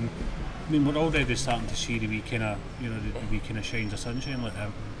 I mean, we're already starting to see the wee kind of the wee kind of shines of sunshine, like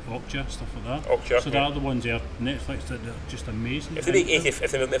Okja, stuff like that. Okja, so they're the ones there, Netflix, that are just amazing. If they make 80,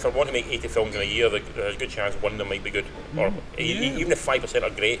 if they want to make 80 films in a year, there's a good chance one of them might be good, or even if 5% are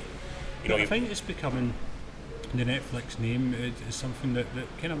great. I think it's becoming the Netflix name is something that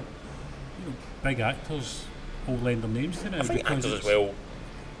kind of big actors all lend their names to now. I think actors as well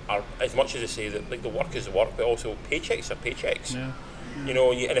are, as much as they say that like the work is the work, but also paychecks are paychecks. Yeah.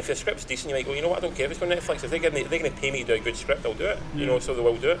 And if the script's decent, you might go, what, I don't care if it's on Netflix. If they're going to pay me to do a good script, I'll do it. So they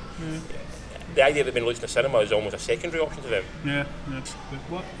will do it. The idea of it being released in the cinema is almost a secondary option to them. Yeah. But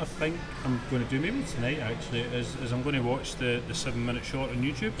what I think I'm going to do, maybe tonight actually, is I'm going to watch the 7-minute short on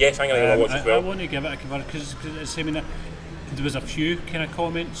YouTube. Yes, I'm going to watch as well. I want to give it a cover because there was a few kind of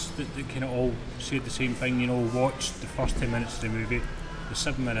comments that kind of all said the same thing. Watch the first 10 minutes of the movie, the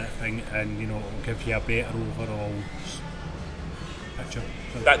 7-minute thing, and it'll give you a better overall picture.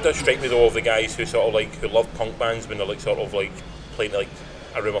 That does strike me though of the guys who sort of like who love punk bands when they're like sort of like playing to like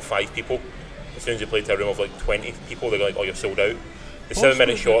a room of 5 people. As soon as you play to a room of like 20 people, they're like, oh, you're sold out. The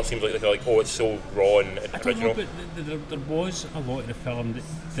 7-minute short seems like they're like, oh, it's so raw and original. But there was a lot of the film that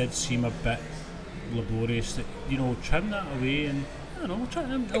did seem a bit laborious. That trim that away and. I don't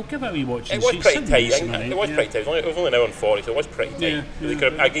know, I'll give it a wee watch. It was pretty tight. It was pretty tight. It was only an hour and 40, so it was pretty tight. You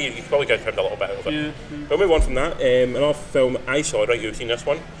probably could have trimmed a little bit out of it. But we'll move on from that. Another film I saw, right, you've seen this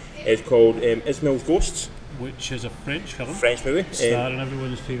one, is called Ismail's Ghosts. Which is a French film. French movie. Starring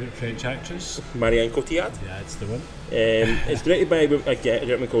everyone's favourite French actress. Marianne Cotillard. Yeah, it's the one. It's directed by a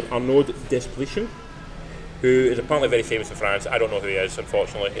gentleman called Arnaud Desplechin, who is apparently very famous in France. I don't know who he is,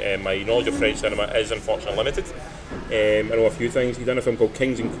 unfortunately. My knowledge of French cinema is unfortunately limited. I know a few things. He's done a film called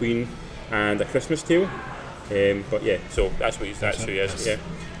Kings and Queen and A Christmas Tale. But yeah, so that's who he is. Yeah.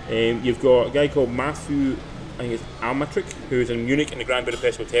 You've got a guy called Matthew think it's Almatric, who's in Munich in the Grand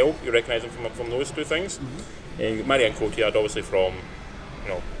Budapest Hotel. You recognise him from those two things. And Marion Cotillard, obviously from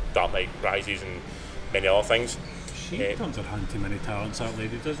Dark Knight Rises and many other things. She turns her hand to many talents, that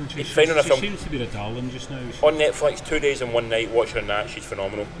lady, doesn't she? She seems to be a darling just now. On Netflix, 2 days and 1 night, watch her on that, she's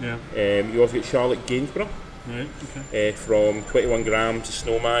phenomenal. Yeah. You also get Charlotte Gainsborough, right, okay. from 21 Grams to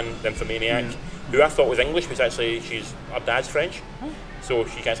Snowman, Nymphomaniac, who I thought was English, but actually her dad's French, so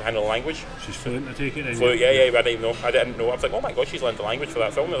she can't handle the language. She's fluent, I take it then? Fluent, yeah, I didn't know. I was like, oh my god, she's learned the language for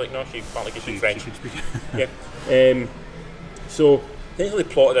that film. They're like, no, she apparently can speak French. She can speak. Yeah. So, essentially the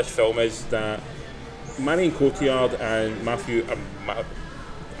plot of this film is that Marion Cotillard and Matthew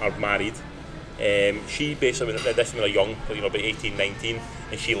are married. She basically, this when they're young, about 18, 19,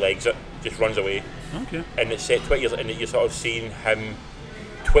 and she legs it, just runs away. Okay. And it's set 20 years, and you're sort of seeing him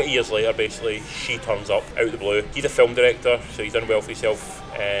 20 years later, basically, she turns up out of the blue. He's a film director, so he's done well for himself,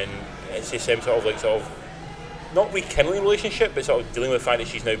 and it's just him sort of not rekindling the relationship, but sort of dealing with the fact that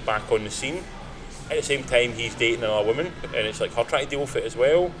she's now back on the scene. At the same time, he's dating another woman, and it's like her trying to deal with it as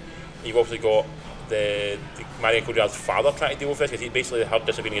well. You've obviously got the Marion Cotillard's father trying to deal with this, because basically her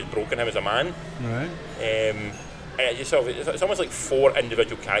disappearing has broken him as a man. Right. And it just it's almost like 4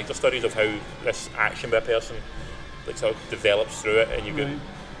 individual character studies of how this action by a person sort of develops through it, and you get.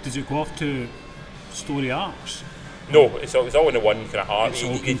 Does it go off to story arcs? No, it's all in the one kind of arc. It's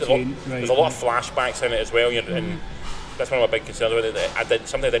all contained, there's a lot of flashbacks in it as well, and that's one of my big concerns about it. I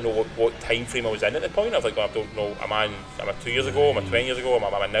didn't know what time frame I was in at the point. I was like, I don't know, am I 2 years ago, am I 20 years ago, am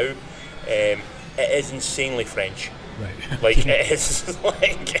I now? It is insanely French. Right. Like it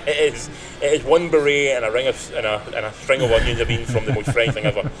is one beret and a ring of and a string of onions have been from the most French thing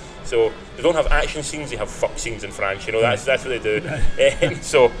ever. So they don't have action scenes; they have fuck scenes in France. That's what they do.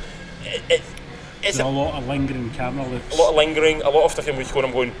 So it's a lot of lingering camera looks. A lot of lingering, a lot of stuff in which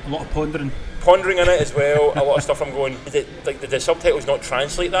I'm going. A lot of pondering in it as well. A lot of stuff I'm going. Did the subtitles not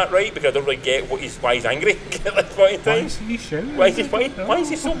translate that right? Because I don't really get why he's angry at this point in time. Why is he shouting? Why is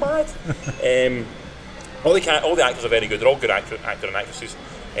he so mad? All the actors are very good. They're all good actor and actresses.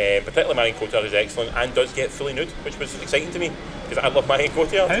 Particularly Marion Cotillard is excellent and does get fully nude, which was exciting to me because I love Marion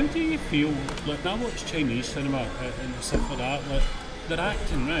Cotillard. How do you feel? Like, I watch Chinese cinema and stuff like that. Like, they're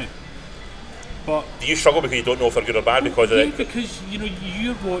acting right, but do you struggle because you don't know if they're good or bad because of it? Because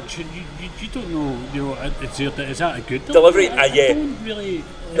you're watching, you don't know. Is that a good delivery? I don't really.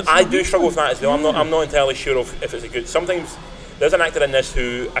 I do struggle with that as well. I'm not entirely sure if it's a good. Sometimes there's an actor in this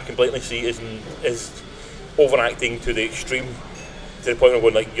who I can blatantly see is overacting to the extreme, to the point of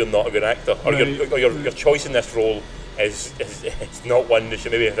going like, you're not a good actor, or your choice in this role is not one that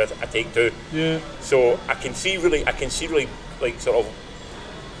should maybe have a take two. Yeah. So I can see really like sort of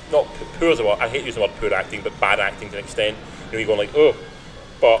not poor as a word. I hate using the word poor acting, but bad acting to an extent. You're going like, oh,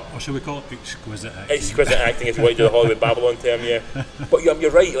 but. Or should we call it exquisite acting? Exquisite acting is what you do the Hollywood Babylon term, yeah. But you're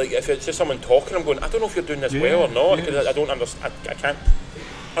right. Like if it's just someone talking, I'm going, I don't know if you're doing this well or not, because I don't understand. I can't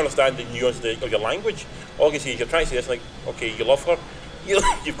understand the nuance of your language. All I can see is you're trying to say this like, okay, you love her.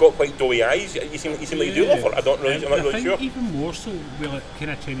 You've got quite doughy eyes. You seem like you do love her. I'm not really sure. Even more so with like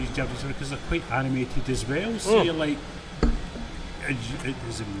kind of Chinese Japanese because they're quite animated as well. So you're like,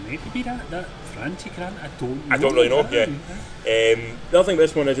 is it meant to be that frantic? I don't really know. Yeah. The other thing with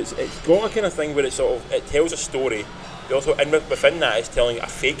this one is it's got a kind of thing where it tells a story. But also within that it's telling a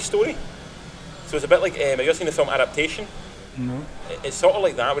fake story. So it's a bit like have you ever seen the film Adaptation? No. It's sort of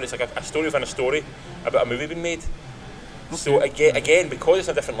like that, where it's like a story within a story about a movie being made. Okay. So again, because it's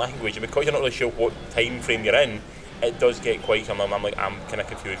a different language and because you're not really sure what time frame you're in, it does get quite something. I'm kind of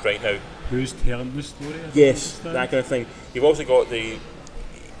confused right now. Who's telling the story? Yes, that kind of thing. You've also got the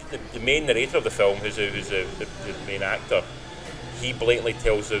main narrator of the film, who's the main actor. He blatantly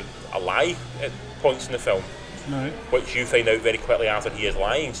tells a lie at points in the film. No. Which you find out very quickly after he is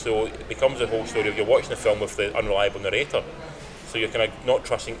lying. So it becomes a whole story of you're watching the film with the unreliable narrator. So you're kind of not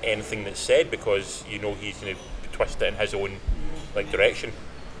trusting anything that's said because you know he's going to twist it in his own direction.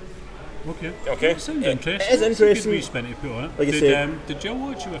 Okay. That sounds interesting. It is interesting. It's a good wee spin to put on it. Like did Jill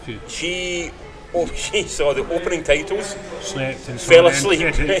watch it with you? She saw the opening titles, slept and fell asleep,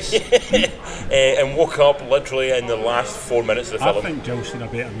 and woke up literally in the last 4 minutes of the film. I think Jill's seen a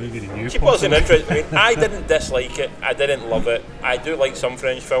better movie than you. She wasn't interested. I didn't dislike it. I didn't love it. I do like some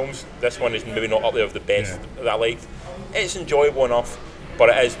French films. This one is maybe not up there with the best that I liked. It's enjoyable enough, but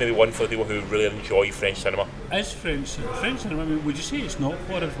it is maybe one for the people who really enjoy French cinema. Is French cinema? I mean, would you say it's not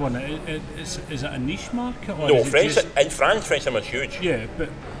for everyone? Is it a niche market? Or No, is it just, in France, French cinema is huge. yeah, but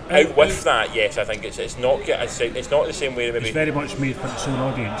Out with that, yes, I think it's not the same way that maybe it's very much made for its own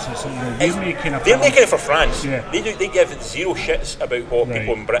audience. It's, It's- they're making a they're film. making it for France. Yeah. They give zero shits about what Right.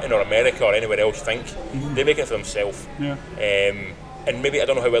 people in Britain or America or anywhere else think. They're making it for themselves. Yeah. And maybe I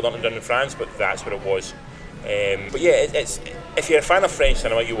don't know how well done in France, but that's what it was. But yeah, it's if you're a fan of French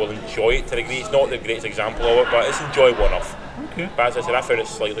cinema, you will enjoy it to a degree. It's not the greatest example of it, but it's enjoyable enough. Okay. But as I said, I found it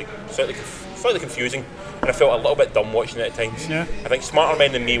slightly confusing, and I felt a little bit dumb watching it at times. Yeah. I think smarter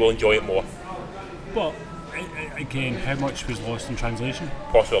men than me will enjoy it more. But again, how much was lost in translation?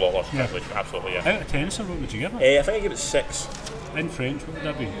 Possibly a lot less Yeah. translation, absolutely, yeah. Out of 10, so what would you give it? I think I give it 6. In French, what would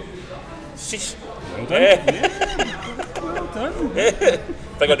that be? 6. Well done. Yeah. Well done. I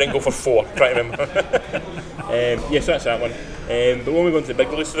think I didn't go for 4, try to remember. Yes, that's that one. But when we go into the big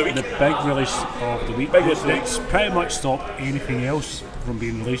release of the week, The big release of the week. Big release of the week. It's pretty much stopped anything else from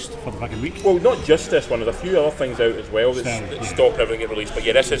being released for the fucking week. well, not just this one, there's a few other things out as well that Yeah. stop everything getting released. But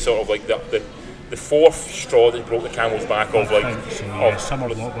yeah, this is sort of like the fourth straw that broke the camel's back of like. I think so, yeah. of- Summer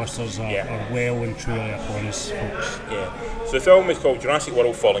blockbusters Yeah. are well and truly upon us, folks. yeah. So the film is called Jurassic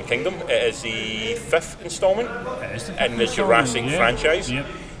World: Fallen Kingdom. It is the 5th instalment It is the in the fifth Jurassic installment, yeah. franchise. Yep.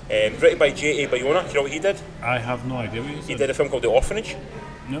 Written by J.A. Bayona. Do you know what he did? I have no idea what He did a film called The Orphanage,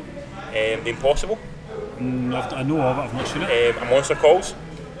 No. The Impossible, I know of it, I've not seen it. A Monster Calls.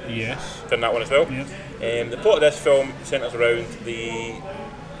 Yes. Done that one as well. Yep. The plot of this film centres around the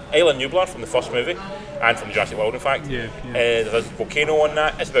Isla Nublar from the first movie, and from Jurassic World, in fact. Yeah, yeah. There's a volcano on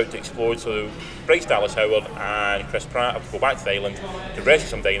that. It's about to explode, so Bryce Dallas Howard and Chris Pratt have to go back to the island to rescue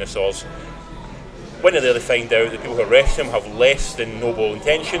some dinosaurs. When they're there, they find out that people who rescue them have less than noble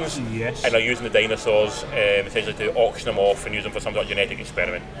intentions, Yes. and are using the dinosaurs essentially to auction them off and use them for some sort of genetic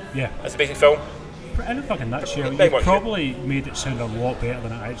experiment. Yeah. That's the basic film. In a fucking nutshell, Very you much, probably made it sound a lot better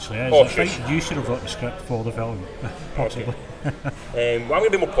than it actually is. Oh, I think shush. you should have wrote the script for the film, possibly. Well, I'm going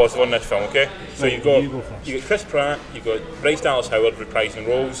to be more positive on this film, okay? So Right, you've got you go first. you got Chris Pratt, you've got Bryce Dallas Howard reprising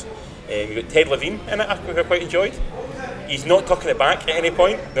roles, you've got Ted Levine in it, who I quite enjoyed. He's not tucking it back at any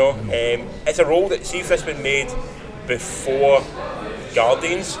point, no. It's a role that, see if this had been made before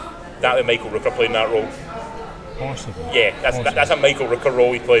Guardians, that would Michael Rooker playing that role. Possibly. Yeah, that's a Michael Rooker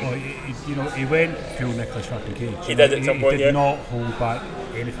role he played. Well, he went full Nicolas fucking Cage. He did at some point, He yeah. did not hold back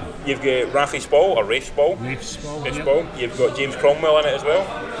anything. You've got Rafe Spall, or Rafe Spall. Rafe Spall, Rafe yep. Spall. You've got James Cromwell in it as well,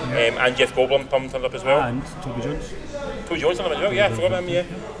 and Jeff Goldblum turned up as well. And Toby Jones. Toby Jones in it as well, yeah, I forgot about him, yeah.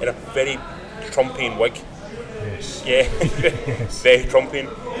 In a very Trumpian wig. Yes. Yeah, very Trumpian.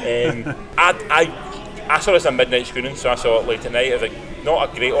 I saw this at midnight screening, so I saw it late at night. It was like not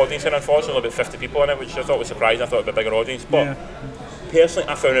a great audience, and unfortunately, about 50 people in it, which I thought was surprising. I thought it would be a bigger audience, but Yeah. personally,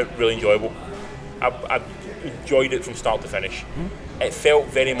 I found it really enjoyable. I enjoyed it from start to finish. It felt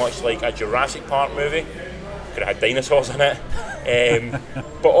very much like a Jurassic Park movie. Could have had dinosaurs in it,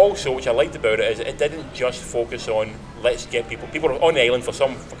 but also, which I liked about it, is it didn't just focus on let's get people are on the island for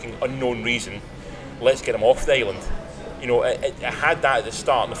some fucking unknown reason. Let's get them off the island. You know, it had that at the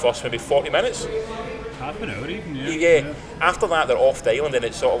start in the first maybe 40 minutes. Half an hour even, Yeah. After that, they're off the island, and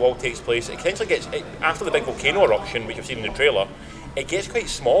it sort of all takes place. It essentially gets after the big volcano eruption, which I've seen in the trailer. It gets quite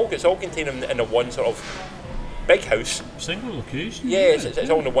small. It's all contained in a one sort of big house. Single location. Yeah, it's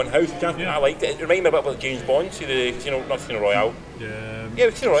all in the one house. Yeah. I liked it. It reminded me a bit about James Bond. See the Casino, not Casino Royale. Yeah,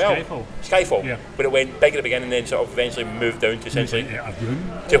 Casino Royale. Skyfall. Yeah. But it went big at the beginning, and then sort of eventually moved down to essentially A room.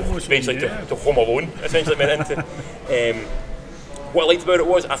 to almost, basically yeah. to Home Alone. Essentially, went into. What I liked about it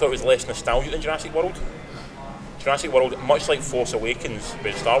was I thought it was less nostalgic than Jurassic World. Jurassic World, much like Force Awakens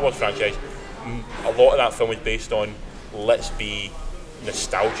with the Star Wars franchise, a lot of that film was based on let's be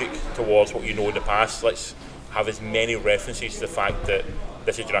nostalgic towards what you know in the past. Let's have as many references to the fact that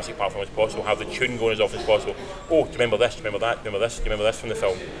this is Jurassic Park film as possible. Have the tune going as often as possible. Oh, do you remember this? Do you remember that? Do you remember this? Do you remember this from the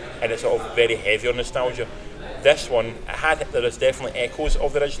film? And it's sort of very heavy on nostalgia. This one there is definitely echoes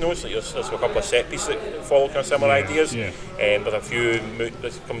of the originals. Like there's a couple of set pieces that follow kind of similar ideas. Yeah. There's a few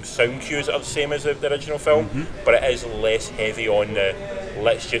there's some sound cues that are the same as the original film, but it is less heavy on the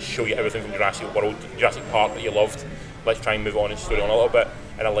let's just show you everything from Jurassic World, Jurassic Park that you loved. Let's try and move on and story on a little bit,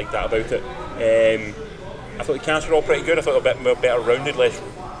 and I like that about it. I thought the cast were all pretty good. I thought a bit more better rounded, less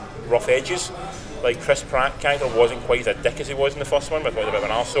rough edges. Like Chris Pratt character wasn't quite as a dick as he was in the first one, but I thought he was a bit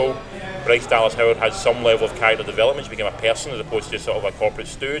of an arsehole. Bryce Dallas Howard had some level of character development. She became a person as opposed to just sort of a corporate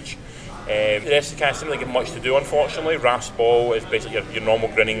stooge. The rest of the cast didn't really get much to do, unfortunately. Rafe Spall is basically your normal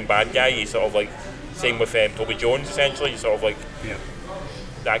grinning bad guy. He's sort of like, same with Toby Jones, essentially. He's sort of like,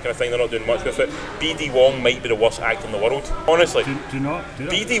 that kind of thing. They're not doing much with it. B.D. Wong might be the worst actor in the world. Honestly. Do not.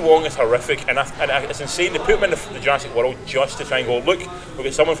 B.D. Wong is horrific, and it's insane. They put him in the Jurassic World just to try and go, look, we've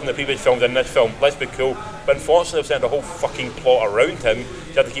got someone from the previous films in this film, let's be cool. But unfortunately, they've sent a whole fucking plot around him, so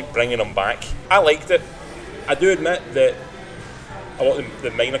you have to keep bringing him back. I liked it. I do admit that a lot of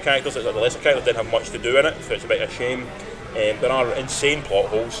the minor characters, the lesser characters, didn't have much to do in it, so it's a bit of a shame. There are insane plot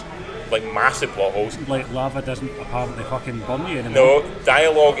holes, like massive plot holes. Like lava doesn't apparently fucking burn you anymore. No,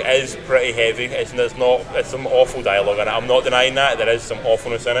 dialogue is pretty heavy. It's some awful dialogue in it. I'm not denying that. There is some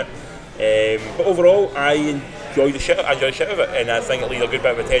awfulness in it. But overall, I enjoyed the shit of it, and I think it leaves a good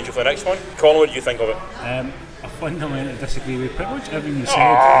bit of potential for the next one. Colin, what did you think of it? I fundamentally disagree with pretty much everything you said.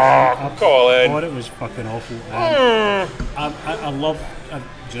 I Colin. thought it was fucking awful. I love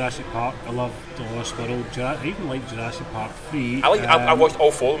Jurassic Park. I love The Lost World. I even like Jurassic Park 3. I watched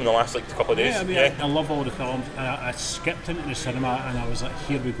all 4 of them in the last couple of days. I love all the films. I skipped into the cinema and I was like,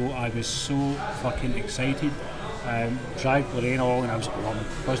 here we go. I was so fucking excited. Dragged Lorraine along and I was like, well, I'm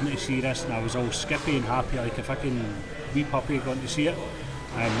buzzing to see this, and I was all skippy and happy like a fucking wee puppy going to see it,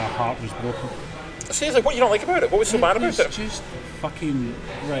 and my heart was broken. Seriously, what you don't like about it? What was so bad about it? It's just fucking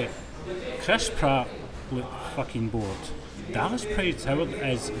right. Chris Pratt looked fucking bored. Dallas Price Howard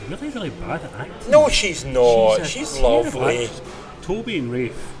is really, really bad at acting. No, she's not. She's lovely. Toby and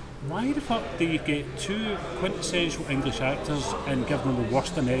Rafe. Why the fuck do you get 2 quintessential English actors and give them the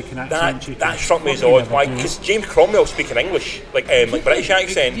worst American accent? That struck me as odd. Why? Because James Cromwell speaking English, like British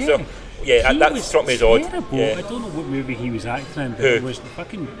accent. Yeah. So yeah, that struck me as odd. Yeah. I don't know what movie he was acting in, but it was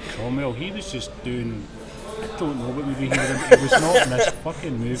fucking Cromwell. He was just doing. I don't know what movie he was in. It was not in this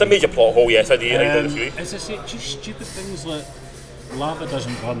fucking movie. It's a major plot hole. Yes, I do agree. As I say, just stupid things like lava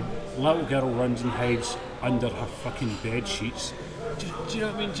doesn't burn. Little girl runs and hides under her fucking bed sheets. Do you know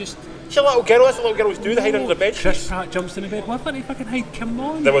what I mean? Just. She's a little girl. That's what little girls do. They hide under the bed. Chris Pratt jumps in the bed. Why can't he fucking hide? Come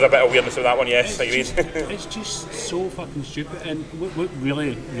on. There was a bit of weirdness with that one. Yes, I agree. It's just so fucking stupid. And what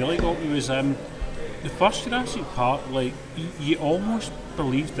really got me was the first Jurassic Park. Like you almost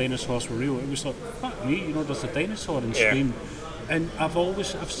believed dinosaurs were real. It was like, fuck me, there's a dinosaur in Scream. And I've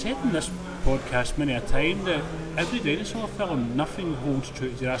said in this podcast many a time that every dinosaur film, nothing holds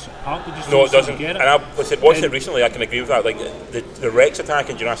true to Jurassic Park. They just no, it doesn't. Get it. And I watched it recently. I can agree with that. Like the Rex attack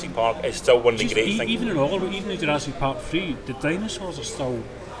in Jurassic Park is still one of the great things. Even in all of it, even in Jurassic Park 3, the dinosaurs are still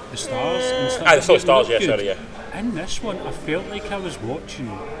the stars. And stuff. They're still stars. Yes, sorry, yeah. In this one, I felt like I was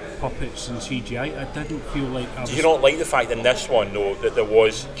watching puppets and CGI. I didn't feel like I was... Do you not like the fact in this one, though, that there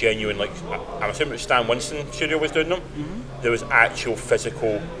was genuine, like, I'm assuming it was Stan Winston studio was doing them, there was actual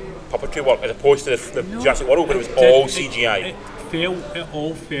physical puppetry work, as opposed to the Jurassic World, where it was all CGI. It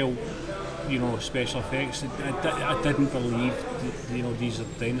all felt, special effects. I didn't believe that, these are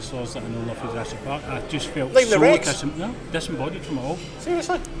dinosaurs that I know for Jurassic Park. I just felt like so disembodied from it all.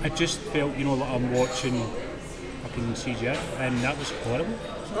 Seriously? I just felt, like I'm watching fucking CGI, and that was horrible.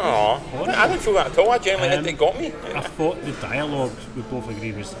 I didn't feel that at all. I genuinely it got me. I thought the dialogue, we both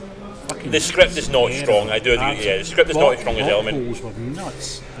agree, was fucking. The script is not strong. I do agree. Yeah, the script is not as strong as the element. Holes were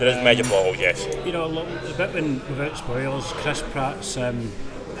nuts. There is major plot holes, yes. The bit without spoilers, Chris Pratt's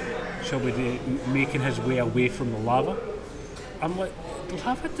making his way away from the lava. I'm like, the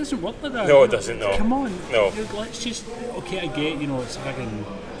lava doesn't work like that. No, it doesn't. No. Come on. No. Let's just. Okay, I get. It's a fucking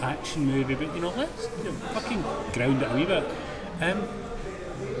action movie, but let's fucking ground it a wee bit. I'm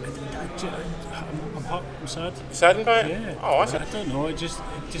sad. Saddened by it? Yeah. Oh, I don't know. It just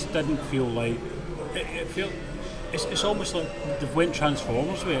didn't feel like it felt. It's almost like they've went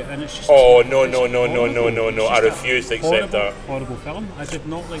Transformers with it, and it's just. Oh no! I refuse to accept that. Horrible film. I did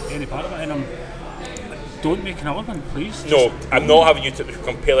not like any part of it, and don't make another one, please. No, I'm not having you to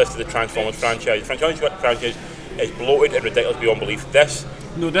compare this to the Transformers franchise. The Transformers franchise is bloated and ridiculous beyond belief. This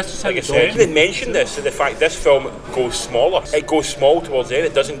is how like I said, they mentioned this, the fact this film goes smaller. It goes small towards the end,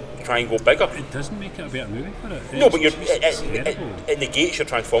 it doesn't try and go bigger. It doesn't make it a better movie for it. No, but it negates your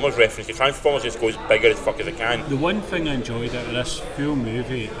Transformers reference. Your Transformers just goes bigger as fuck as it can. The one thing I enjoyed out of this full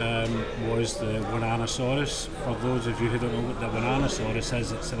movie was the Wananosaurus. For those of you who don't know what the Wananosaurus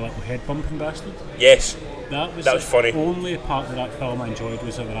is, it's a little head bumping bastard. Yes. That was funny. The only part of that film I enjoyed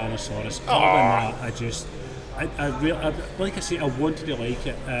was the Wananosaurus. Other than that, like I say, I wanted to like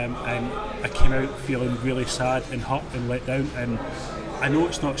it, and I came out feeling really sad and hurt and let down. And I know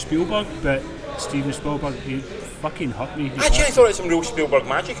it's not Spielberg, but Steven Spielberg, you fucking hurt me. I actually thought it was some real Spielberg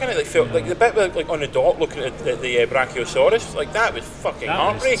magic in it. Like, felt like the bit with, like on the dock looking at the Brachiosaurus, like that was fucking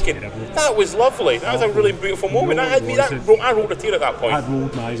heartbreaking. That was lovely. That was a really beautiful moment. I rolled a tear at that point. I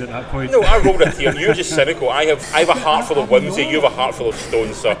rolled my eyes at that point. No, I rolled a tear. You're just cynical. I have a heart full of whimsy. You have a heart full of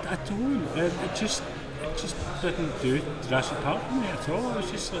stone, sir. I don't. It just didn't do Jurassic Park for me at all. I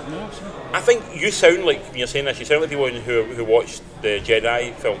was just like, no. I think you sound like, when you're saying this, you sound like people who watched the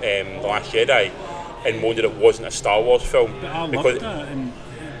Jedi film, The Last Jedi, and moaned that it wasn't a Star Wars film. But I because loved that. And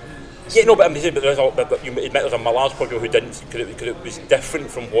yeah, no, but I'm saying, but you admit there's a large part of people who didn't, because it was different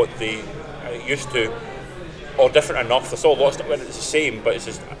from what they used to, or different enough. There's still a lot of stuff in it that's the same, but it's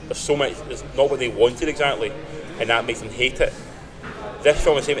just, there's so much, it's not what they wanted exactly, and that makes them hate it. This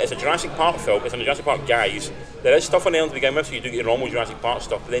film is the same. It's a Jurassic Park film. It's on the Jurassic Park guys. There is stuff on there to begin with, so you do get your normal Jurassic Park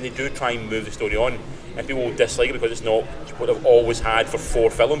stuff, but then they do try and move the story on, and people will dislike it because it's not what they've always had for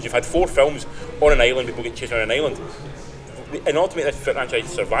 4 films. You've had 4 films on an island, people get chased around an island. In order to make this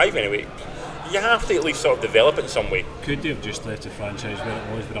franchise survive anyway, you have to at least sort of develop it in some way. could they have just left the franchise where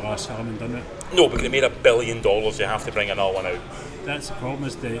it was with the last film and done it? No, because they made $1 billion, they have to bring another one out. That's the problem,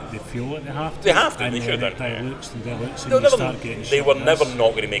 is they feel like they have to. They have to, and they should then have it done, dilutes and dilutes, and They you start getting they shit were like never this.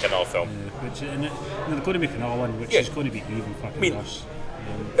 not going to make another film. Which, and they're going to make another one, which Yeah. is going to be even fucking mean, worse.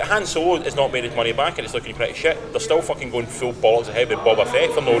 But Han Solo has not made his money back and it's looking pretty shit. They're still fucking going full bollocks ahead with Boba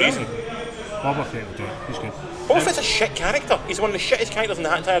Fett for no reason. Boba Fett will do it. He's good. Boba Fett's a shit character. He's one of the shittest characters in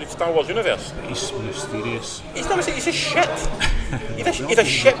the entire Star Wars universe. He's mysterious. He's not he's a shit. He's a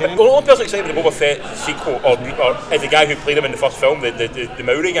shit. The only person excited about the Boba Fett sequel or is the guy who played him in the first film, the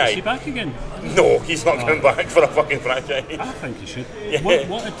Maori guy. Is he back again? No, he's not coming back for a fucking franchise. I think he should. Yeah.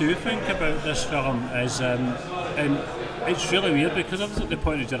 What I do think about this film is, and it's really weird because obviously the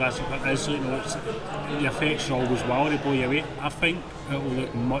point of Jurassic Park is, the effects are always wild, they blow you away. I think it will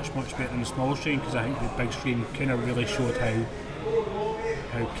look much better on the small screen because I think the big screen kind of really showed how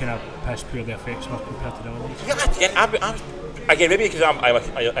kind of piss poor the effects were compared to the other ones. Yeah, again, maybe because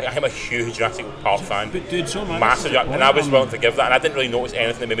I'm a huge Jurassic Park fan. But dude, so Massive, and I was willing to give that, and I didn't really notice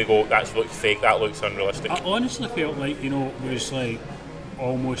anything that made me go, that looks fake, that looks unrealistic. I honestly felt like, it was like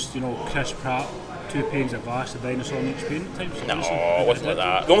almost, Chris Pratt, 2 panes of glass, the dinosaur on each pane type. No, it wasn't like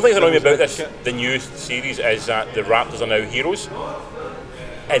that. The only thing that annoyed me about the new series is that the Raptors are now heroes.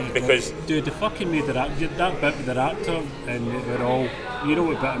 And because... Dude, they fucking made that bit with the raptor, and they were all... You know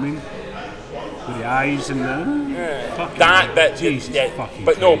what bit I mean? With the eyes and the... Fucking that bit... Jesus yeah, fucking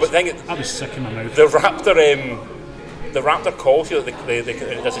but no, Christ. but the thing I was sick in my mouth. the Raptor calls you, and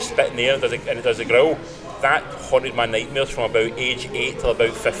it does a spit in the air and it does a growl. That haunted my nightmares from about age 8 till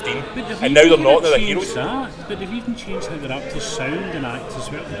about 15. And now they're not, they're the heroes. But they've even changed how the raptors sound and act as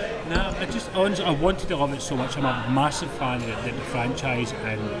well. Nah, honestly, I wanted to love it so much. I'm a massive fan of the franchise,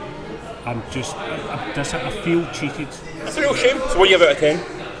 and I feel cheated. That's a real shame. So what do you give out of 10?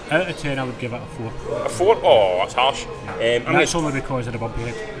 Out of 10, I would give it a 4. A 4? Oh, that's harsh. That's only because of the bumpy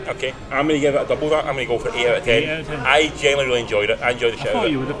head. Okay, I'm going to give it a double that. I'm going to go for 8 out of 10. 8 out of 10. I genuinely really enjoyed it. I enjoyed the shit I out thought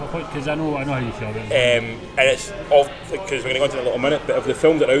of you it. would have, because I know how you feel about it. And it's all, because we're going to go into it in a little minute, but of the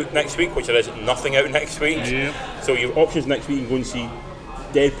films that are out next week, which there is nothing out next week, so your options next week, you can go and see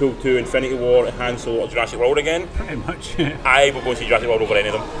Deadpool 2, Infinity War, Han Solo, or Jurassic World again. Pretty much, yeah. I will go and see Jurassic World over any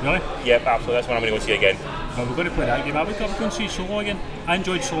of them. Really? Yep, absolutely. That's one I'm going to go and see again. Well, we're going to play that game. I would go and see Solo again. I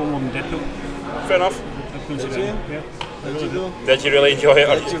enjoyed Solo more than Deadpool. Fair enough. I'd go and see that. Yeah. I really did. Did you really enjoy it?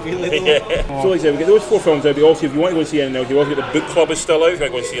 Did you really though? Yeah. So like I said, we get those 4 films out, but also if you want to go and see anything else, you also get The Book Club is still out, if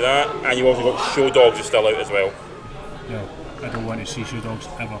you want to go and see that, and you also got Show Dogs is still out as well. No, I don't want to see Show Dogs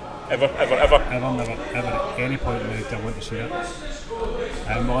ever. Ever. Ever, never, ever, at any point in my life, I want to see that.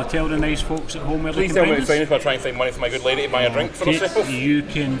 Will I tell the nice folks at home where Please they tell can me to find find us while I try and find money for my good lady to buy a drink for herself. You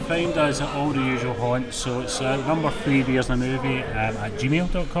can find us at all the usual haunts, so it's number 3 beers in a movie at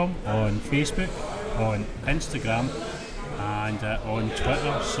gmail.com, on Facebook, on Instagram, and on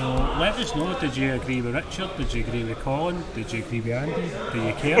Twitter. So let us know, did you agree with Richard, did you agree with Colin, did you agree with Andy, do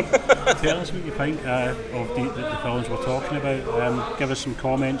you care? Tell us what you think of the films we're talking about. Give us some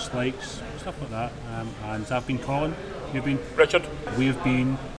comments, likes, stuff like that. And I've been Colin, you've been Richard. We've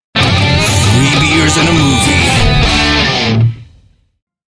been